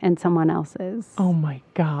business and someone else's. Oh my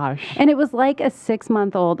gosh. And it was like a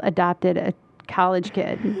 6-month-old adopted a college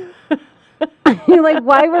kid. You're like,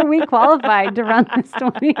 why were we qualified to run this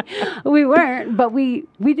 20? We weren't, but we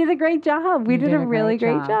did a great job. We did a really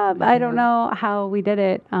great job. I don't know how we did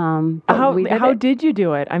it. But we did How it. did you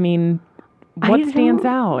do it? I mean, what I stands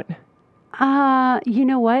don't- out? You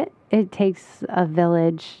know what? It takes a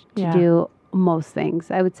village to Yeah. do most things,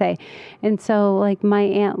 I would say. And so, like, my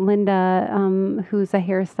Aunt Linda, who's a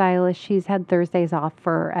hairstylist, she's had Thursdays off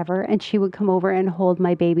forever, and she would come over and hold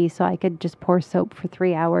my baby so I could just pour soap for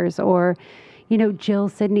 3 hours. Or, you know, Jill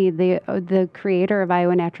Sidney, the creator of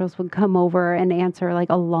Iowa Naturals, would come over and answer like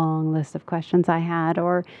a long list of questions I had.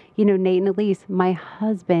 Or, you know, Nate and Elise, my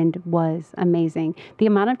husband was amazing. The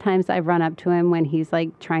amount of times I've run up to him when he's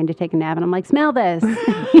like trying to take a nap and I'm like, smell this.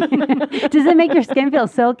 Does it make your skin feel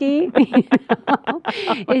silky? You know?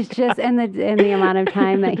 It's just, and the amount of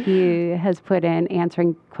time that he has put in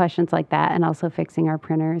answering questions like that and also fixing our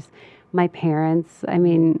printers. My parents, I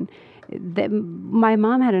mean, my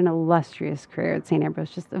mom had an illustrious career at St. Ambrose,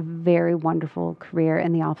 just a very wonderful career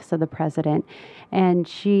in the office of the president. And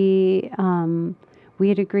she, we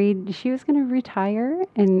had agreed she was going to retire.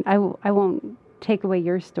 And I won't take away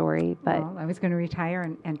your story, but Well, I was going to retire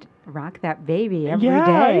and rock that baby every Yeah,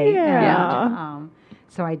 day. yeah. And,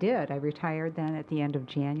 so I did. I retired then at the end of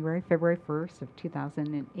January, February 1st of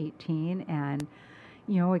 2018. And,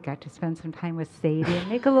 you know, I got to spend some time with Sadie and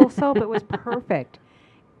make a little soap. It was perfect.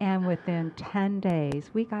 And within 10 days,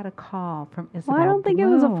 we got a call from Isabel well, I don't think it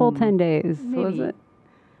was a full Bloom. 10 days, was Maybe- it?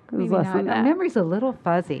 It was Maybe less not. than Our that. memory's a little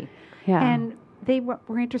fuzzy. Yeah. And they were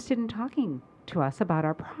interested in talking to us about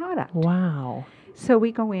our product. Wow. So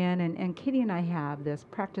we go in, and Kitty and I have this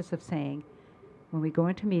practice of saying, when we go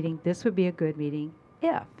into a meeting, this would be a good meeting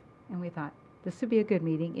if. And we thought, this would be a good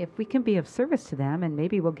meeting if we can be of service to them, and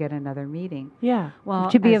maybe we'll get another meeting. Yeah. Well,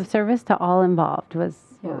 to be as- of service to all involved was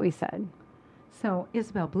what we Yes. said. So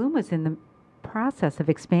Isabel Bloom was in the process of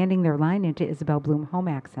expanding their line into Isabel Bloom Home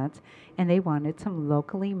Accents, and they wanted some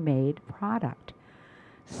locally made product.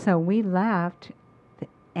 So we left,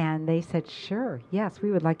 and they said, sure, yes, we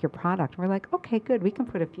would like your product. We're like, okay, good, we can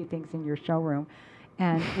put a few things in your showroom.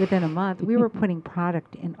 And within a month, we were putting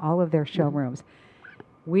product in all of their showrooms.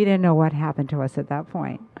 We didn't know what happened to us at that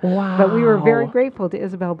point. Wow. But we were very grateful to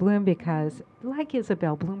Isabel Bloom because, like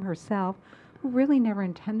Isabel Bloom herself, who really never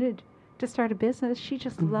intended to start a business, she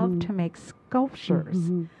just loved to make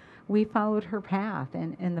sculptures. We followed her path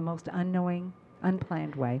in the most unknowing,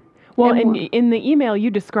 unplanned way. Well, And in the email, you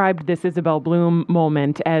described this Isabel Bloom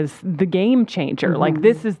moment as the game changer. Like,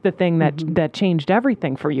 this is the thing that changed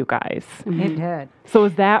everything for you guys. It did. So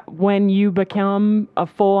is that when you become a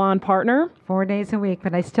full-on partner? 4 days a week,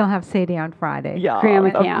 but I still have Sadie on Friday. Yeah, Grandma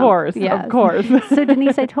of camp. course, Yes. of course. So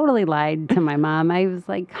Denise, I totally lied to my mom. I was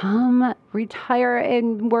like, "Come retire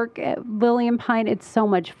and work at Lily and Pine. It's so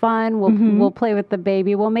much fun. We'll play with the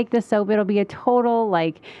baby. We'll make the soap. It'll be a total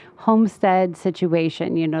like homestead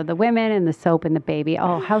situation. You know, the women and the soap and the baby.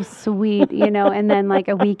 Oh, how sweet. You know." And then like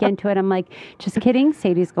a week into it, I'm like, "Just kidding.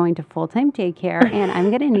 Sadie's going to full-time daycare, and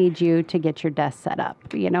I'm gonna need you to get your desk set up.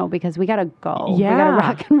 You know, because we gotta go. We Yeah. gotta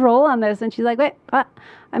rock and roll on this." And she's like, "Wait,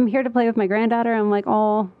 I'm here to play with my granddaughter." I'm like,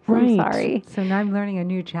 "Oh, I'm Right. sorry." So now I'm learning a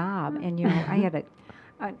new job, and you know, I had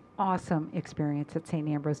an awesome experience at St.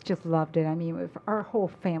 Ambrose. Just loved it. I mean, our whole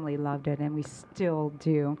family loved it, and we still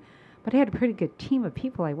do. But I had a pretty good team of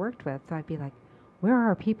people I worked with. So I'd be like, "Where are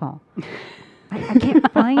our people? I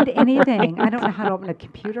can't find anything. I don't know how to open a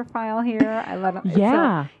computer file here." I let 'em- so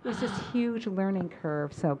Yeah. it was this huge learning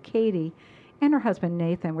curve. So Katie and her husband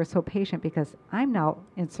Nathan were so patient because I'm now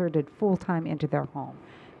inserted full time into their home.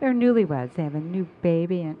 They're newlyweds. They have a new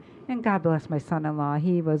baby, and God bless my son-in-law.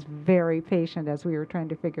 He was very patient as we were trying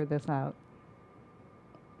to figure this out.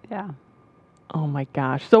 Yeah. Oh my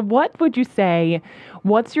gosh. So what would you say,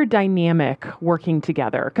 what's your dynamic working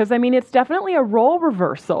together? Because I mean, it's definitely a role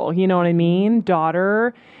reversal. You know what I mean?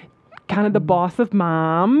 Daughter, kind of the boss of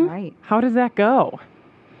mom. Right. How does that go?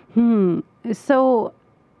 So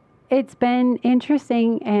it's been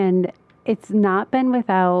interesting, and it's not been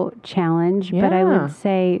without challenge, but I Yeah. would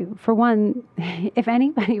say, for one, if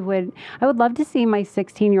anybody would, I would love to see my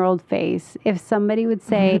 16-year-old face. If somebody would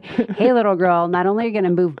say, hey, little girl, not only are you going to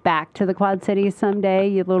move back to the Quad Cities someday,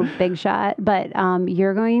 you little big shot, but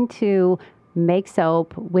you're going to make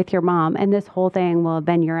soap with your mom, and this whole thing will have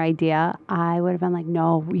been your idea. I would have been like,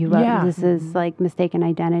 no, Yeah. this is like mistaken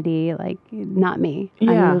identity, like not me.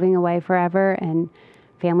 Yeah. I'm moving away forever, and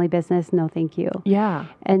family business, no thank you. Yeah.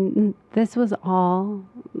 And this was all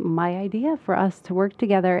my idea for us to work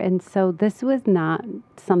together. And so this was not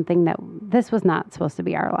this was not supposed to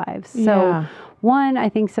be our lives. So Yeah. one, I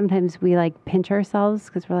think sometimes we like pinch ourselves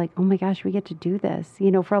because we're like, oh my gosh, we get to do this.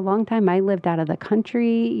 You know, for a long time, I lived out of the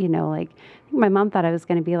country, you know, like I think my mom thought I was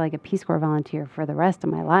going to be like a Peace Corps volunteer for the rest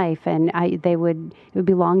of my life. And it would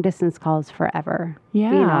be long distance calls forever.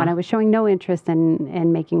 Yeah. You know, and I was showing no interest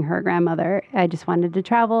in making her a grandmother. I just wanted to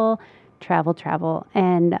travel.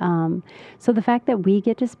 And so the fact that we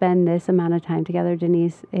get to spend this amount of time together,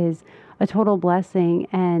 Denise, is a total blessing.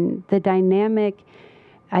 And the dynamic,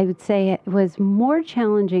 I would say, it was more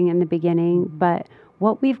challenging in the beginning, but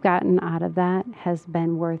what we've gotten out of that has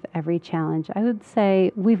been worth every challenge. I would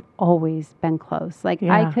say we've always been close. Like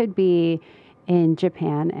Yeah. I could be in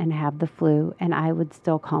Japan and have the flu, and I would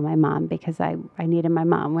still call my mom because I needed my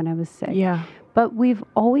mom when I was sick. Yeah. But we've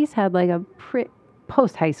always had like a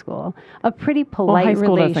post high school, a pretty polite high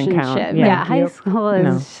school doesn't relationship. count. Yeah. High school is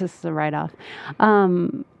No. just a write off.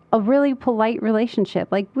 A really polite relationship.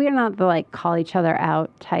 Like we're not the like call each other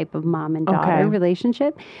out type of mom and daughter Okay.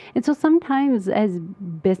 relationship. And so sometimes as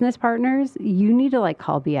business partners, you need to like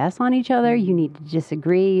call BS on each other. You need to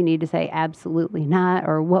disagree. You need to say absolutely not,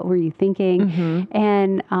 or what were you thinking?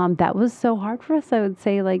 And that was so hard for us. I would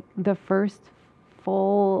say like the first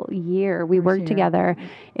full year we worked year. together.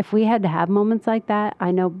 If we had to have moments like that,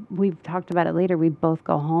 I know we've talked about it later, we both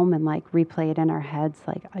go home and like replay it in our heads.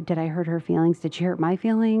 Like, did I hurt her feelings? Did she hurt my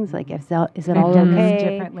feelings? Like, is it all Done this okay?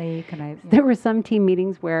 differently? Can I? There were some team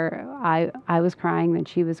meetings where I was crying, then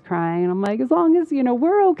she was crying, and I'm like, as long as,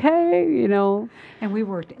 we're okay, And we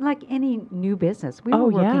worked like any new business. We Oh, were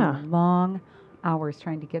working yeah. long hours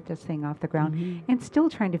trying to get this thing off the ground and still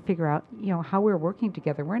trying to figure out, how we're working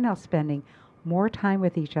together. We're now spending more time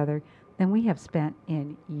with each other than we have spent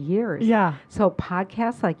in years. Yeah. So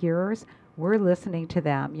podcasts like yours, we're listening to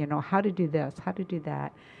them, how to do this, how to do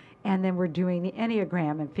that. And then we're doing the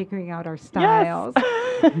Enneagram and figuring out our styles.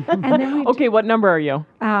 And then we Okay, what number are you?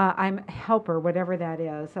 I'm helper, whatever that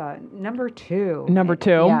is. Number 2. Number 2?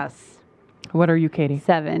 Yes. What are you, Katie?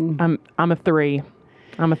 7. I'm a 3.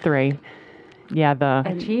 I'm a 3. Yeah, the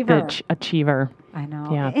Achiever. Achiever. I know.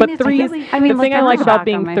 Yeah, And but it's threes. really- The thing I like shock about on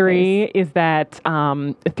being my 3 is that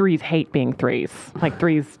threes hate being 3s. Like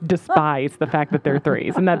 3s despise the fact that they're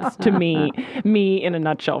 3s, and that's to me in a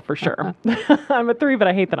nutshell for sure. I'm a 3, but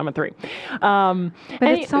I hate that I'm a 3. But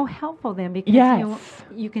it's so helpful then because Yes.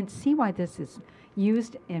 you can see why this is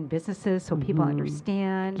used in businesses so people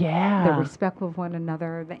understand. Yeah. They're respectful of one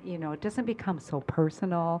another. That it doesn't become so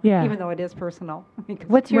personal. Yeah. Even though it is personal. Because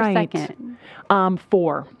What's your Right. second?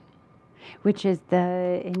 4. Which is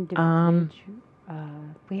the individual.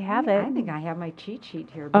 We have it. I think I have my cheat sheet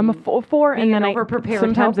here. I'm a being- 4, being and an then overprepared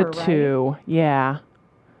sometimes helper, a right? 2. Yeah.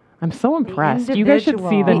 I'm so impressed. You guys should see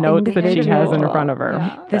the individual. notes that she has in individual. front of her.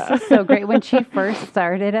 Yeah. This is so great. When she first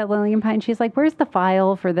started at Lillian Pine, she's like, where's the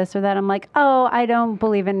file for this or that? I'm like, oh, I don't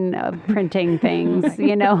believe in printing things,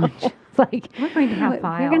 It's like, We're going to have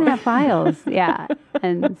We're going to have files." files. Yeah.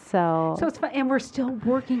 And so, So it's fun, and we're still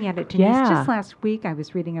working at it. Denise, Yeah. just last week I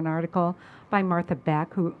was reading an article by Martha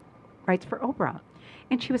Beck, who writes for Oprah,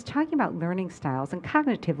 and she was talking about learning styles and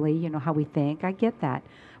cognitively, how we think. I get that,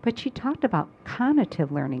 but she talked about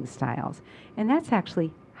cognitive learning styles, and that's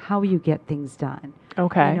actually how you get things done.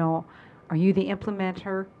 Okay. Are you the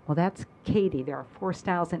implementer? Well, that's Katie. There are 4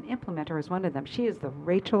 styles, and implementer is one of them. She is the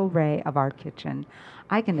Rachel Ray of our kitchen.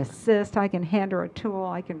 I can assist, I can hand her a tool,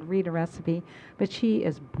 I can read a recipe, but she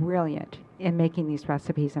is brilliant in making these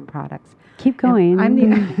recipes and products. keep And going.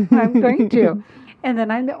 I'm going to. And then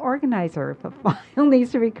I'm the organizer. If a file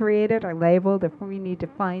needs to be created or labeled, if we need to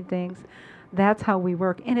find things, that's how we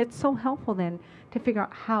work. And it's so helpful then to figure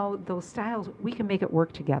out how those styles, we can make it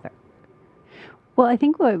work together. Well, I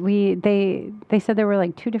think they said there were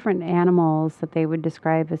like two different animals that they would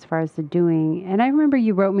describe as far as the doing. And I remember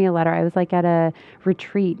you wrote me a letter. I was like at a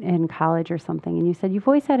retreat in college or something, and you said you've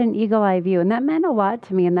always had an eagle eye view, and that meant a lot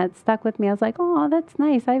to me, and that stuck with me. I was like, oh, that's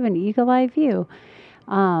nice. I have an eagle eye view.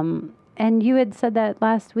 And you had said that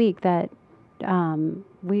last week that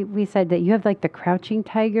we said that you have like the crouching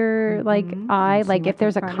tiger like eye, like if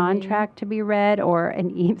there's a contract to be read or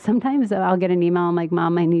sometimes I'll get an email. I'm like,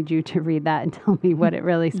 Mom, I need you to read that and tell me what it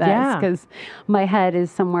really says because my head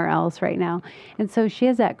is somewhere else right now. And so she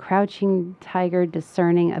has that crouching tiger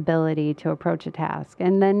discerning ability to approach a task.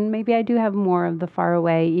 And then maybe I do have more of the far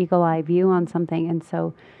away eagle eye view on something. And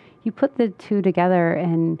so you put the two together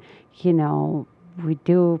and, we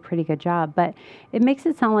do a pretty good job, but it makes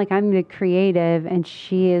it sound like I'm the creative and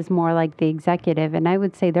she is more like the executive. And I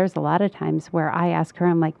would say there's a lot of times where I ask her,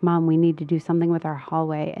 I'm like, Mom, we need to do something with our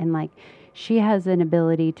hallway. And like, she has an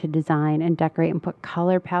ability to design and decorate and put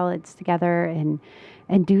color palettes together and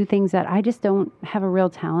do things that I just don't have a real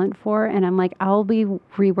talent for. And I'm like, I'll be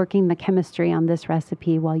reworking the chemistry on this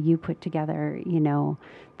recipe while you put together,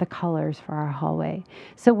 the colors for our hallway.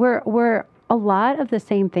 So we're a lot of the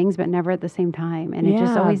same things, but never at the same time. And it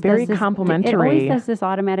just always very does this, complementary. It always does this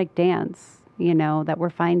automatic dance, that we're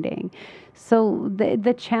finding. So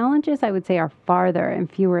the challenges, I would say, are farther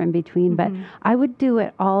and fewer in between. But I would do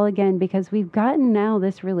it all again because we've gotten now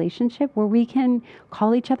this relationship where we can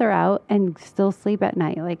call each other out and still sleep at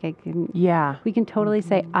night. Like we can totally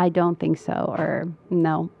say, I don't think so, or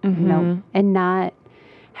no, and not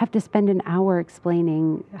have to spend an hour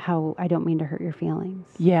explaining how I don't mean to hurt your feelings.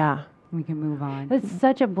 Yeah. We can move on. It's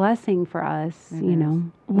such a blessing for us,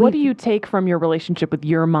 What do you take from your relationship with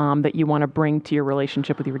your mom that you want to bring to your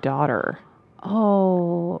relationship with your daughter?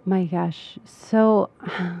 Oh, my gosh. So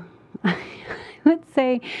I would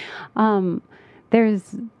say I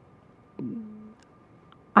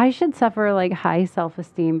should suffer like high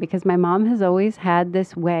self-esteem because my mom has always had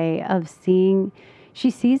this way of she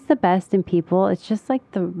sees the best in people. It's just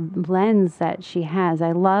like the lens that she has.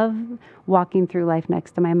 I love walking through life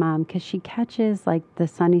next to my mom because she catches like the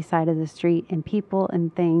sunny side of the street in people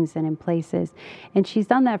and things and in places. And she's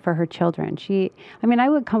done that for her children. I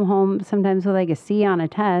would come home sometimes with like a C on a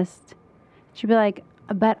test. She'd be like,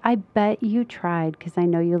 but I bet you tried because I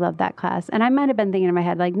know you love that class. And I might have been thinking in my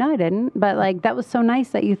head, like, no, I didn't. But like, that was so nice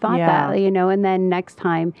that you thought that, and then next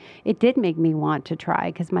time it did make me want to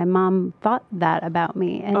try because my mom thought that about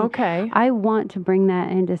me. And I want to bring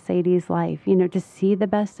that into Sadie's life, to see the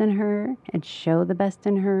best in her and show the best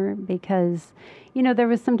in her because, there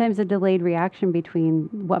was sometimes a delayed reaction between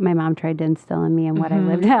what my mom tried to instill in me and what I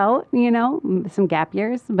lived out, some gap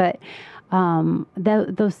years. But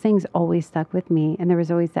those things always stuck with me. And there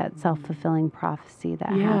was always that self-fulfilling prophecy that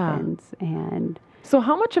happens. And so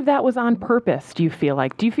how much of that was on purpose, do you feel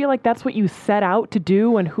like? Do you feel like that's what you set out to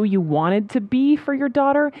do and who you wanted to be for your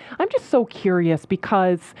daughter? I'm just so curious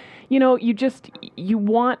because, you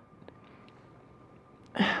want...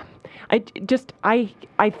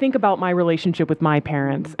 I think about my relationship with my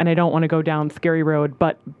parents, and I don't want to go down scary road,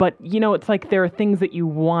 but it's like there are things that you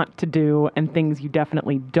want to do and things you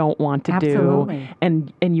definitely don't want to do,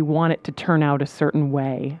 and you want it to turn out a certain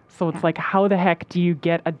way. So it's like, how the heck do you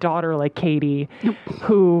get a daughter like Katie,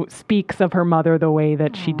 who speaks of her mother the way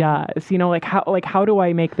that she does? How do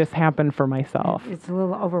I make this happen for myself? It's a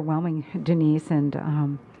little overwhelming, Denise,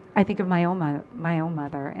 and I think of my own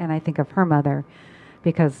mother, and I think of her mother.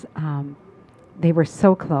 Because they were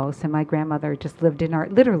so close, and my grandmother just lived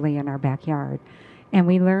literally in our backyard. And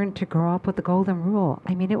we learned to grow up with the golden rule.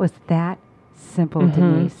 It was that simple,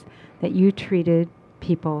 Denise, that you treated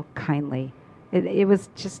people kindly. It was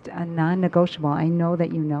just a non-negotiable. I know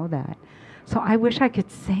that you know that. So I wish I could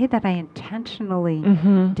say that I intentionally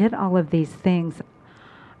did all of these things.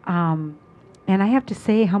 And I have to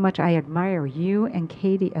say how much I admire you and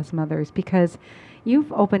Katie as mothers because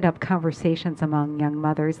you've opened up conversations among young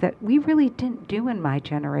mothers that we really didn't do in my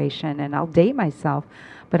generation. And I'll date myself,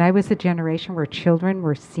 but I was a generation where children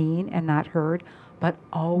were seen and not heard, but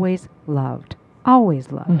always loved.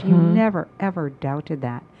 Always loved. You never, ever doubted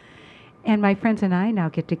that. And my friends and I now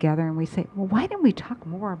get together and we say, well, why didn't we talk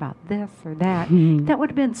more about this or that? That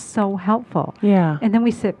would have been so helpful. Yeah. And then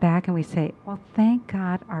we sit back and we say, well, thank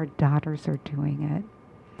God our daughters are doing it.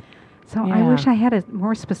 So I wish I had a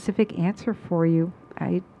more specific answer for you.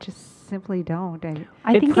 I just simply don't.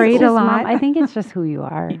 I think prayed a lot. Mom, I think it's just who you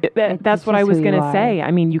are. That's what I was going to say.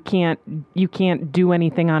 You can't do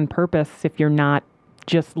anything on purpose if you're not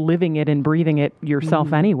just living it and breathing it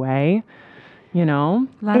yourself anyway. A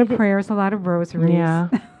lot of prayers, a lot of rosaries. Yeah.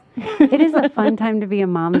 It is a fun time to be a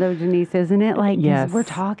mom, though, Denise, isn't it? Like, 'cause Yes. we're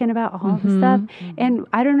talking about all the stuff. And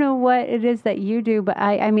I don't know what it is that you do, but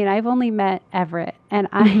I mean, I've only met Everett. And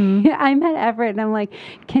I met Everett, and I'm like,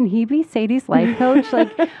 can he be Sadie's life coach?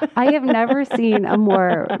 Like, I have never seen a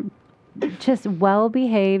more just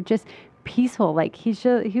well-behaved, just peaceful. Like, he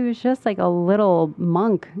was just like a little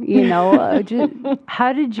monk, you know?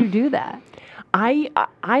 How did you do that? I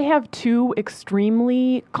have two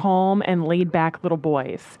extremely calm and laid back little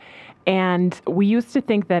boys. And we used to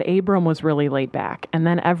think that Abram was really laid back. And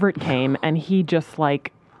then Everett came and he just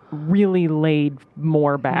like really laid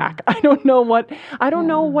more back. I don't know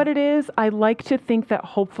what it is. I like to think that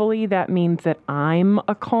hopefully that means that I'm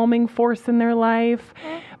a calming force in their life.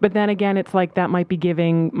 But then again, it's like that might be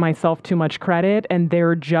giving myself too much credit, and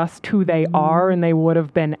they're just who they are and they would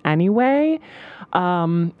have been anyway.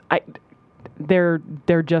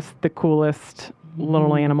 They're just the coolest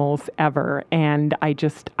little animals ever. And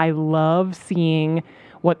I love seeing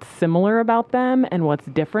what's similar about them and what's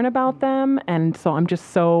different about them. And so I'm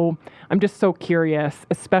just so curious,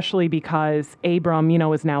 especially because Abram,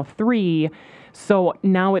 is now 3. So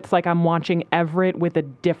now it's like I'm watching Everett with a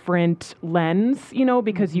different lens,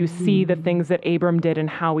 because you see the things that Abram did and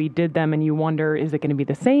how he did them, and you wonder, is it going to be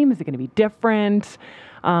the same? Is it going to be different?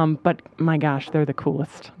 But my gosh, they're the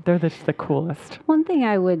coolest. They're just the coolest. One thing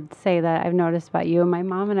I would say that I've noticed about you, and my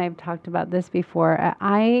mom and I have talked about this before,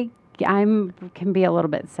 I can be a little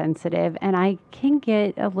bit sensitive, and I can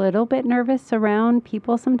get a little bit nervous around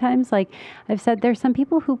people sometimes. Like I've said, there's some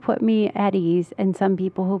people who put me at ease and some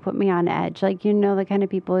people who put me on edge. Like, the kind of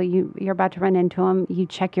people you're about to run into them, you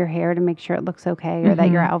check your hair to make sure it looks okay, or that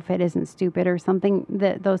your outfit isn't stupid or something,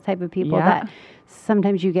 those type of people that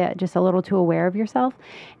sometimes you get just a little too aware of yourself.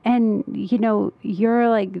 And, you're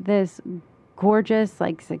like this gorgeous,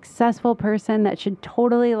 like successful person that should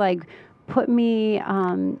totally like put me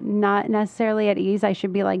not necessarily at ease. I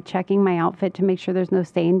should be like checking my outfit to make sure there's no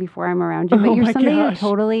stain before I'm around you. But you're somebody who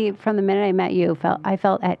totally, from the minute I met you, I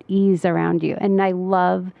felt at ease around you. And I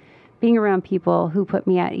love being around people who put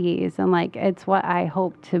me at ease. And like, it's what I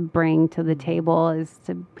hope to bring to the table, is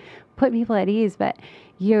to put people at ease. But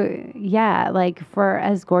like for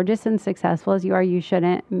as gorgeous and successful as you are, you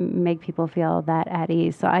shouldn't make people feel that at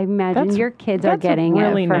ease. So I imagine your kids are getting a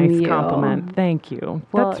really it from nice you. compliment. Thank you.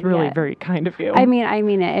 Well, that's really very kind of you. I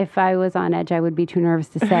mean it. If I was on edge, I would be too nervous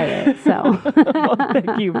to say it. So well,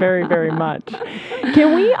 thank you very, very much.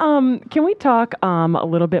 Can we talk a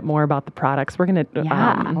little bit more about the products? We're gonna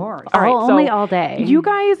of course. All right, only all day. You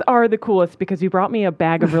guys are the coolest because you brought me a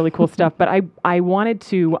bag of really cool stuff. But I wanted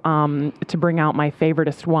to bring out my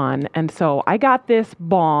favoriteest one, and so I got this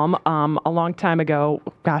balm a long time ago,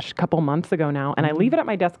 a couple months ago now, and I leave it at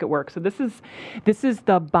my desk at work. So this is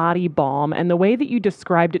the body balm, and the way that you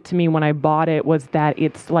described it to me when I bought it was that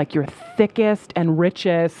it's like your thickest and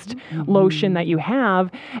richest lotion that you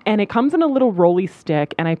have, and it comes in a little rolly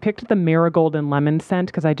stick, and I picked the marigold and lemon scent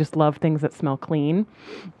because I just love things that smell clean.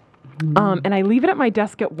 And I leave it at my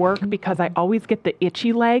desk at work because I always get the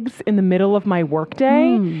itchy legs in the middle of my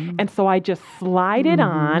workday. And so I just slide it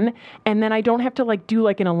on, and then I don't have to like do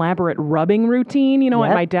like an elaborate rubbing routine,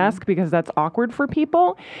 at my desk, because that's awkward for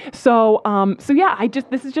people. So,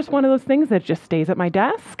 this is just one of those things that just stays at my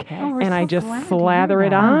desk, and I just slather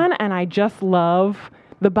it on, and I just love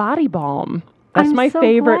the body balm. That's my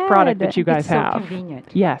favorite product that you guys have. It's so convenient.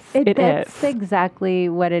 Yes, it is. That's exactly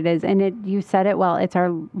what it is. And you said it well. It's our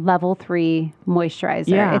level 3 moisturizer.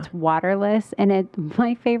 Yeah. It's waterless. And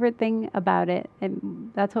my favorite thing about it,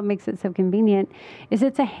 and that's what makes it so convenient, is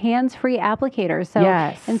it's a hands-free applicator. So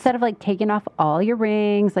instead of like taking off all your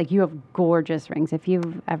rings, like you have gorgeous rings. If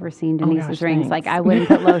you've ever seen Denise's rings, like I wouldn't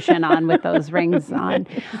put lotion on with those rings on.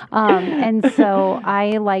 And so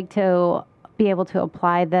I like to be able to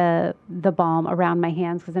apply the balm around my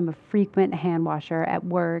hands because I'm a frequent hand washer at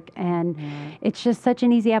work, and it's just such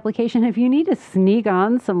an easy application. If you need to sneak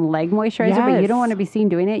on some leg moisturizer, but you don't want to be seen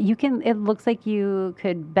doing it, it looks like you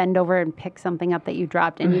could bend over and pick something up that you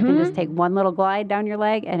dropped, and you can just take one little glide down your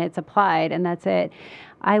leg and it's applied, and that's it.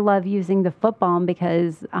 I love using the foot balm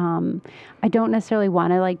because I don't necessarily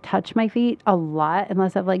want to like touch my feet a lot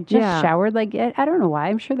unless I've like just showered. Like I don't know why.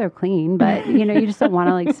 I'm sure they're clean, but you just don't want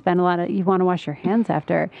to like spend you want to wash your hands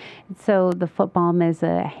after. So the foot balm is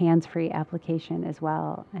a hands-free application as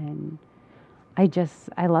well, and I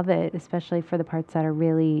love it, especially for the parts that are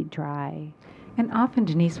really dry. And often,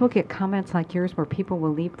 Denise, we'll get comments like yours where people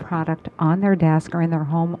will leave product on their desk or in their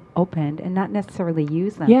home opened and not necessarily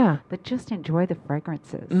use them, but just enjoy the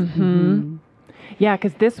fragrances. Yeah,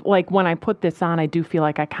 because this, like, when I put this on, I do feel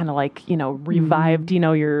like I kind of like, revived,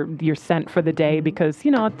 your scent for the day because,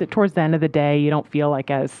 towards the end of the day, you don't feel like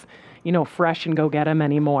as, fresh and go get them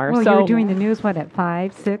anymore. Well, so you're doing the news, at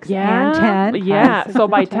 5, 6, yeah, and 10? Yeah. 5, 6, So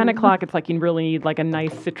by and 10 o'clock, it's like you really need like a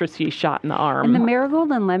nice citrusy shot in the arm. And the marigold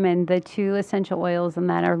and lemon, the two essential oils in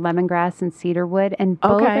that are lemongrass and cedarwood, and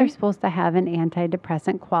both Okay. are supposed to have an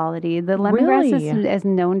antidepressant quality. The lemongrass Really? is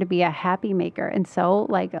known to be a happy maker, and so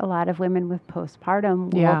like a lot of women with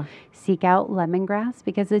postpartum will Yeah. seek out lemongrass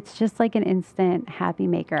because it's just like an instant happy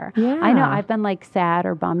maker. I know Yeah. I've been like sad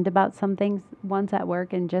or bummed about some things once at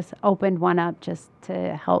work and just opened one up just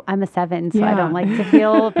to help. I'm a 7, so I Yeah. don't like to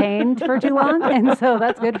feel pain for too long, and so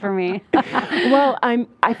that's good for me. Well,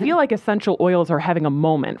 I feel like essential oils are having a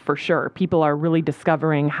moment for sure. People are really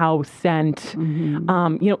discovering how scent,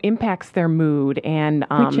 impacts their mood, and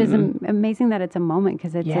Which is amazing that it's a moment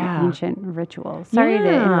because it's Yeah. an ancient ritual. Sorry to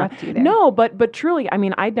Yeah. interrupt you there. No, but truly, I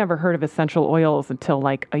mean, I'd never heard of essential oils until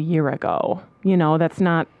like a year ago. That's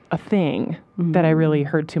not a thing that I really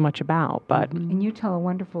heard too much about. But And you tell a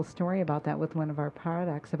wonderful story about that with one of our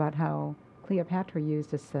products, about how Cleopatra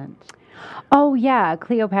used a scent. Oh, yeah.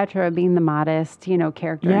 Cleopatra, being the modest,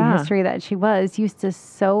 character in Yeah. history that she was, used to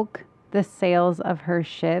soak the sails of her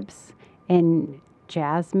ships in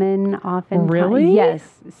jasmine often. Really?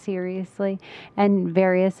 Yes, seriously. And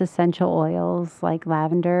various essential oils like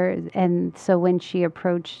lavender. And so when she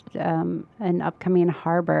approached an upcoming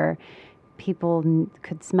harbor, people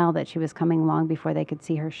could smell that she was coming long before they could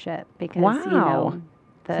see her ship because, Wow.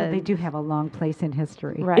 So they do have a long place in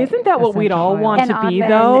history. Right. isn't that what we'd Essential all oils. want And to be often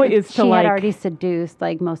though? Is to she like, had already seduced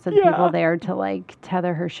like most of the Yeah. people there to like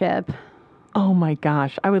tether her ship. oh my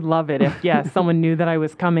gosh, I would love it if someone knew that I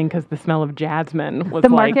was coming because the smell of jasmine was The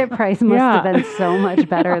like market price must have been so much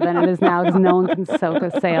better than it is now because no one can soak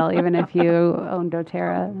a sail, even if you own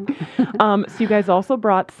doTERRA. So you guys also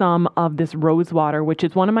brought some of this rose water, which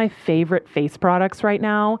is one of my favorite face products right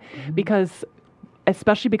now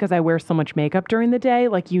especially because I wear so much makeup during the day,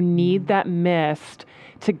 like you need that mist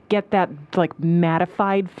to get that like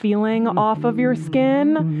mattified feeling off of your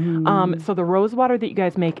skin. So the rose water that you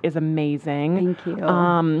guys make is amazing. Thank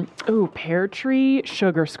you. Pear tree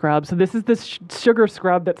sugar scrub. So this is the sugar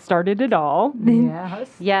scrub that started it all.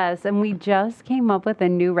 Yes. Yes, and we just came up with a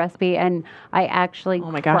new recipe, and I actually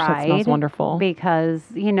Oh my gosh, that smells cried wonderful. because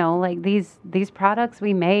like these products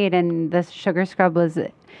we made, and this sugar scrub was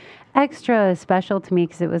extra special to me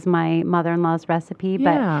because it was my mother-in-law's recipe.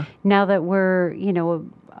 Yeah. But now that we're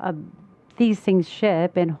these things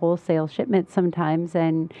ship in wholesale shipments sometimes,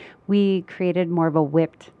 and we created more of a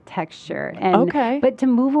whipped texture. And Okay. but to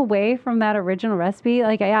move away from that original recipe,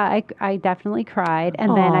 like I definitely cried,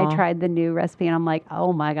 and then I Aw. tried the new recipe, and I'm like,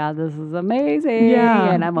 oh my god, this is amazing!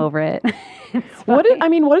 Yeah. And I'm over it. What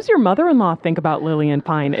does your mother-in-law think about Lillian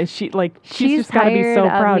Pine? Is she like she's just got to be so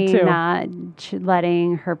tired of proud me too? not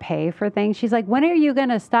letting her pay for things. She's like, when are you going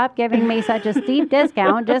to stop giving me such a steep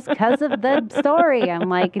discount just because of the story? I'm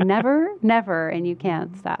like, never, and you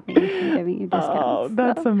can't stop me from giving you discounts. Oh,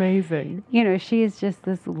 that's amazing. She's just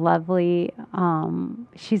this lovely,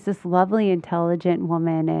 intelligent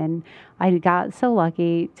woman. And I got so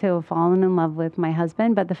lucky to have fallen in love with my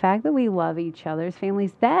husband. But the fact that we love each other's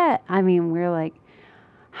families, we're like,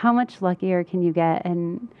 how much luckier can you get?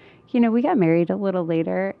 And, we got married a little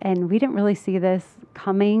later and we didn't really see this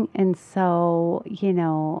coming. And so,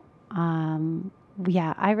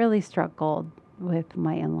 I really struck gold with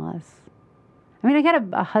my in-laws. I mean, I got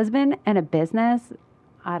a husband and a business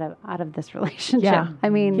out of this relationship. Yeah. I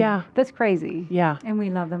mean, Yeah. that's crazy. Yeah. And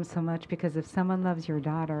we love them so much because if someone loves your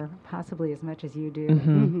daughter possibly as much as you do,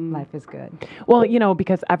 life is good. Well,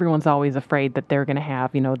 because everyone's always afraid that they're going to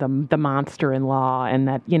have, the monster-in-law and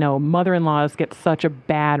that, mother-in-laws get such a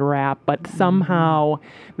bad rap, but somehow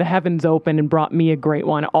the heavens opened and brought me a great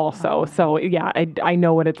one also. So, yeah, I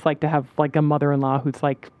know what it's like to have like a mother-in-law who's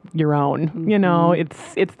like your own,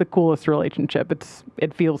 it's the coolest relationship.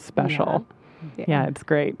 It feels special. Yeah, it's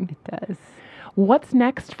great. It does. What's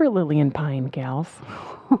next for Lillian Pine, gals?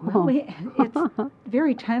 Well, it's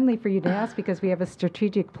very timely for you to ask because we have a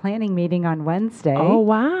strategic planning meeting on Wednesday. Oh,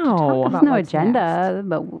 wow. about There's no what's agenda,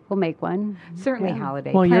 but we'll make one. Certainly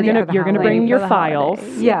holiday. Well, you're planning gonna for the you're gonna holiday. bring your for the files.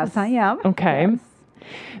 holidays. Yes, I am. Okay.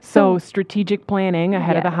 So strategic planning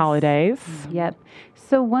ahead of the Yes. holidays. Yep.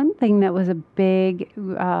 So one thing that was a big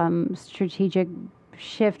strategic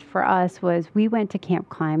shift for us was we went to Camp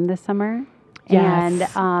Climb this summer.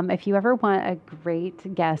 Yes. And if you ever want a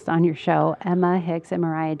great guest on your show, Emma Hicks and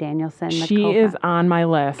Mariah Danielson. She is on my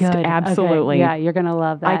list. Good. Absolutely. Okay. Yeah, you're going to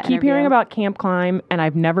love that. I keep hearing about Camp Climb, and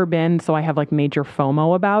I've never been, so I have like major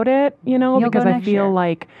FOMO about it, You'll because go I next feel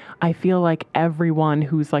year. like everyone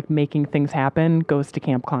who's like making things happen goes to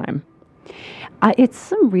Camp Climb. It's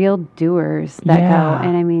some real doers that Yeah. go.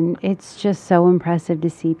 And I mean, it's just so impressive to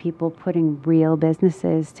see people putting real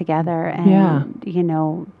businesses together. And, Yeah.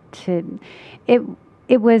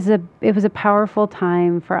 It was a powerful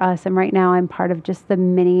time for us. And right now I'm part of just the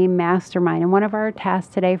mini mastermind. And one of our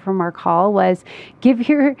tasks today from our call was give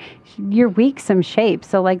your week some shape.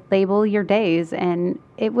 So like label your days. And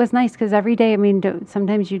it was nice because every day, I mean,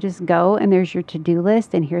 sometimes you just go and there's your to-do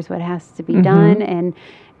list and here's what has to be done.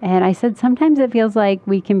 And I said, sometimes it feels like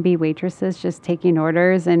we can be waitresses just taking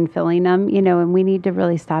orders and filling them, and we need to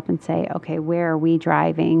really stop and say, okay, where are we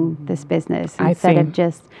driving this business instead of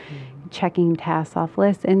just checking tasks off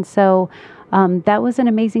lists. And so that was an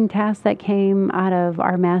amazing task that came out of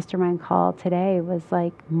our mastermind call today. It was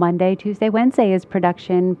like Monday, Tuesday, Wednesday is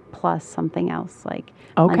production plus something else. Like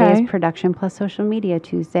Monday is production plus social media.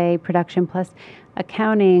 Tuesday, production plus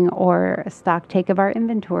accounting or a stock take of our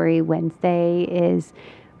inventory. Wednesday is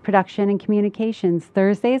production and communications.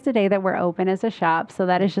 Thursday is the day that we're open as a shop. So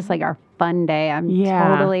that is just like our fun day. I'm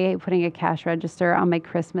totally putting a cash register on my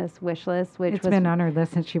Christmas wish list, which It's been on her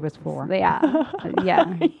list since she was 4. Yeah.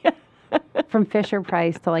 Yeah. From Fisher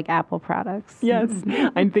Price to like Apple products. Yes.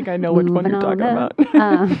 I think I know which one you're talking about.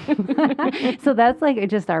 So that's like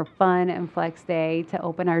just our fun and flex day to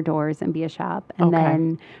open our doors and be a shop. And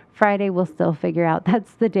then Friday we'll still figure out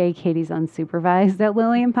that's the day Katie's unsupervised at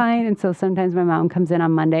Lily and Pine. And so sometimes my mom comes in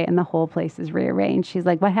on Monday and the whole place is rearranged. She's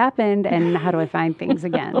like, what happened? And how do I find things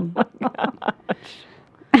again?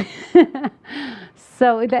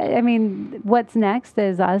 So, what's next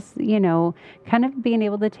is us, kind of being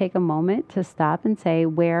able to take a moment to stop and say,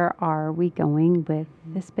 where are we going with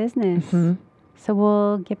this business? So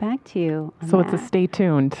we'll get back to you. So it's a stay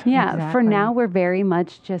tuned. Yeah. Exactly. For now, we're very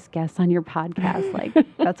much just guests on your podcast. Like,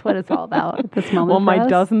 that's what it's all about at this moment. Well, for my us.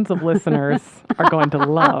 dozens of listeners are going to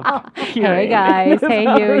love Hey, hearing guys. this Hey,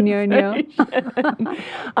 you and you and you.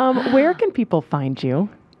 conversation. Where can people find you?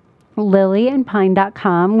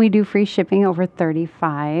 lilyandpine.com. We do free shipping over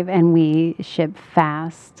 35 and we ship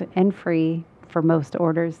fast and free for most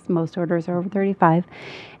orders. Most orders are over 35.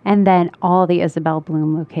 And then all the Isabel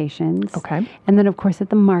Bloom locations. Okay. And then, of course, at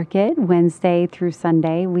the market, Wednesday through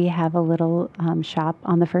Sunday, we have a little shop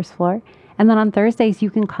on the first floor. And then on Thursdays, you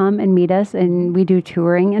can come and meet us. And we do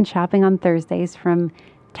touring and shopping on Thursdays from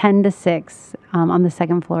 10 to 6 on the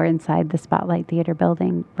second floor inside the Spotlight Theater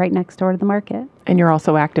building, right next door to the market. And you're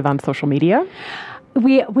also active on social media?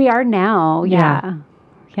 We are now, yeah.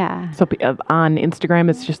 So on Instagram,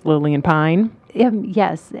 it's just Lily and Pine?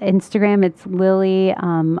 Yes, Instagram, it's Lily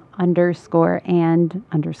 _and_.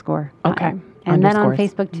 Okay. And then on Underscores.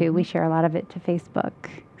 Facebook, too. We share a lot of it to Facebook.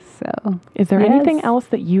 So, Is there anything yes. else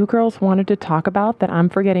that you girls wanted to talk about that I'm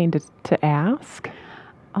forgetting to ask?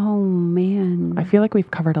 Oh, man. I feel like we've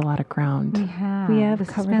covered a lot of ground. We have This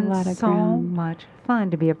has covered a been lot of so ground. much fun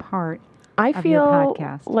to be a part. I of your feel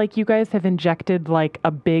podcast. like you guys have injected like a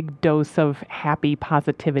big dose of happy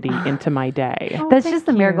positivity into my day. That's thank just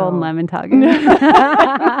the marigold and you. lemon talking. It's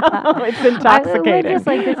I would intoxicating. just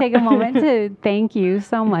like to take a moment to thank you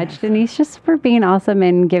so much, Denise, just for being awesome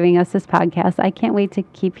and giving us this podcast. I can't wait to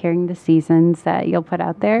keep hearing the seasons that you'll put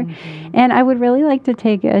out there. And I would really like to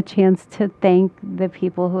take a chance to thank the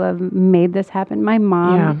people who have made this happen. My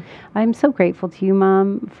mom, Yeah. I'm so grateful to you,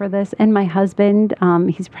 Mom, for this. And my husband,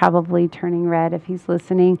 he's probably turning red if he's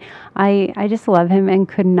listening. I just love him and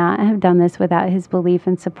could not have done this without his belief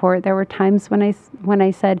and support. There were times when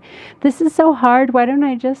I said, this is so hard. Why don't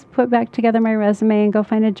I just put back together my resume and go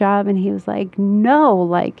find a job? And he was like, no,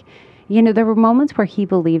 there were moments where he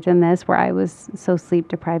believed in this, where I was so sleep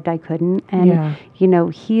deprived I couldn't. And,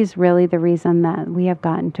 he's really the reason that we have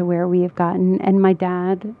gotten to where we have gotten. And my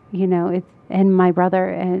dad, and my brother,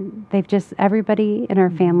 and they've just, everybody in our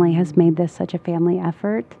family has made this such a family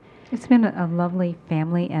effort. It's been a lovely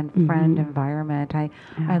family and friend environment. I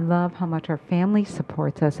love how much our family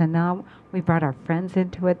supports us, and now we brought our friends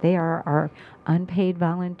into it. They are our unpaid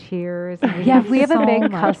volunteers. And We have a so big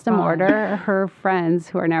much custom fun. order. Her friends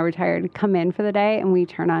who are now retired come in for the day, and we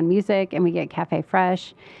turn on music, and we get Cafe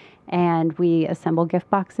Fresh, and we assemble gift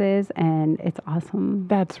boxes, and it's awesome.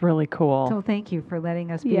 That's really cool. So thank you for letting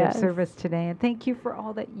us be Yes. of service today, and thank you for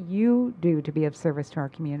all that you do to be of service to our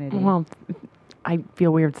community. Well, I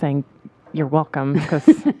feel weird saying you're welcome because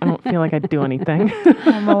I don't feel like I'd do anything.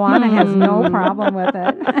 Well, Moana has no problem with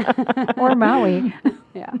it, or Maui.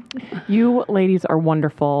 Yeah. You ladies are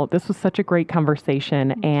wonderful. This was such a great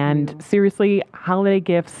conversation. And seriously, holiday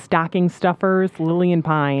gifts, stocking stuffers, Lillian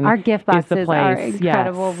Pine. Our gift is the boxes place. are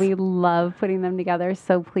incredible. Yes. We love putting them together.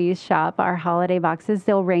 So please shop our holiday boxes.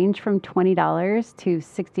 They'll range from $20 to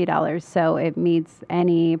 $60. So it meets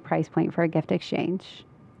any price point for a gift exchange.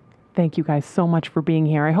 Thank you guys so much for being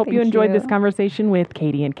here. I hope you Thank enjoyed you. this conversation with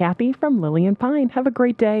Katie and Kathy from Lillian Pine. Have a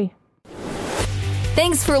great day.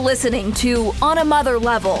 Thanks for listening to On a Mother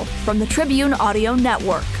Level from the Tribune Audio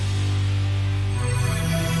Network.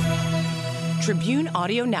 Tribune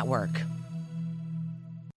Audio Network.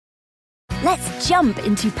 Let's jump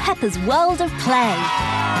into Peppa's world of play.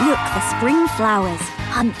 Look for spring flowers,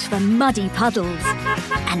 hunt for muddy puddles,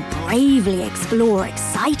 and bravely explore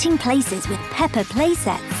exciting places with Peppa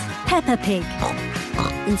playsets. Peppa Pig,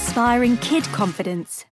 inspiring kid confidence.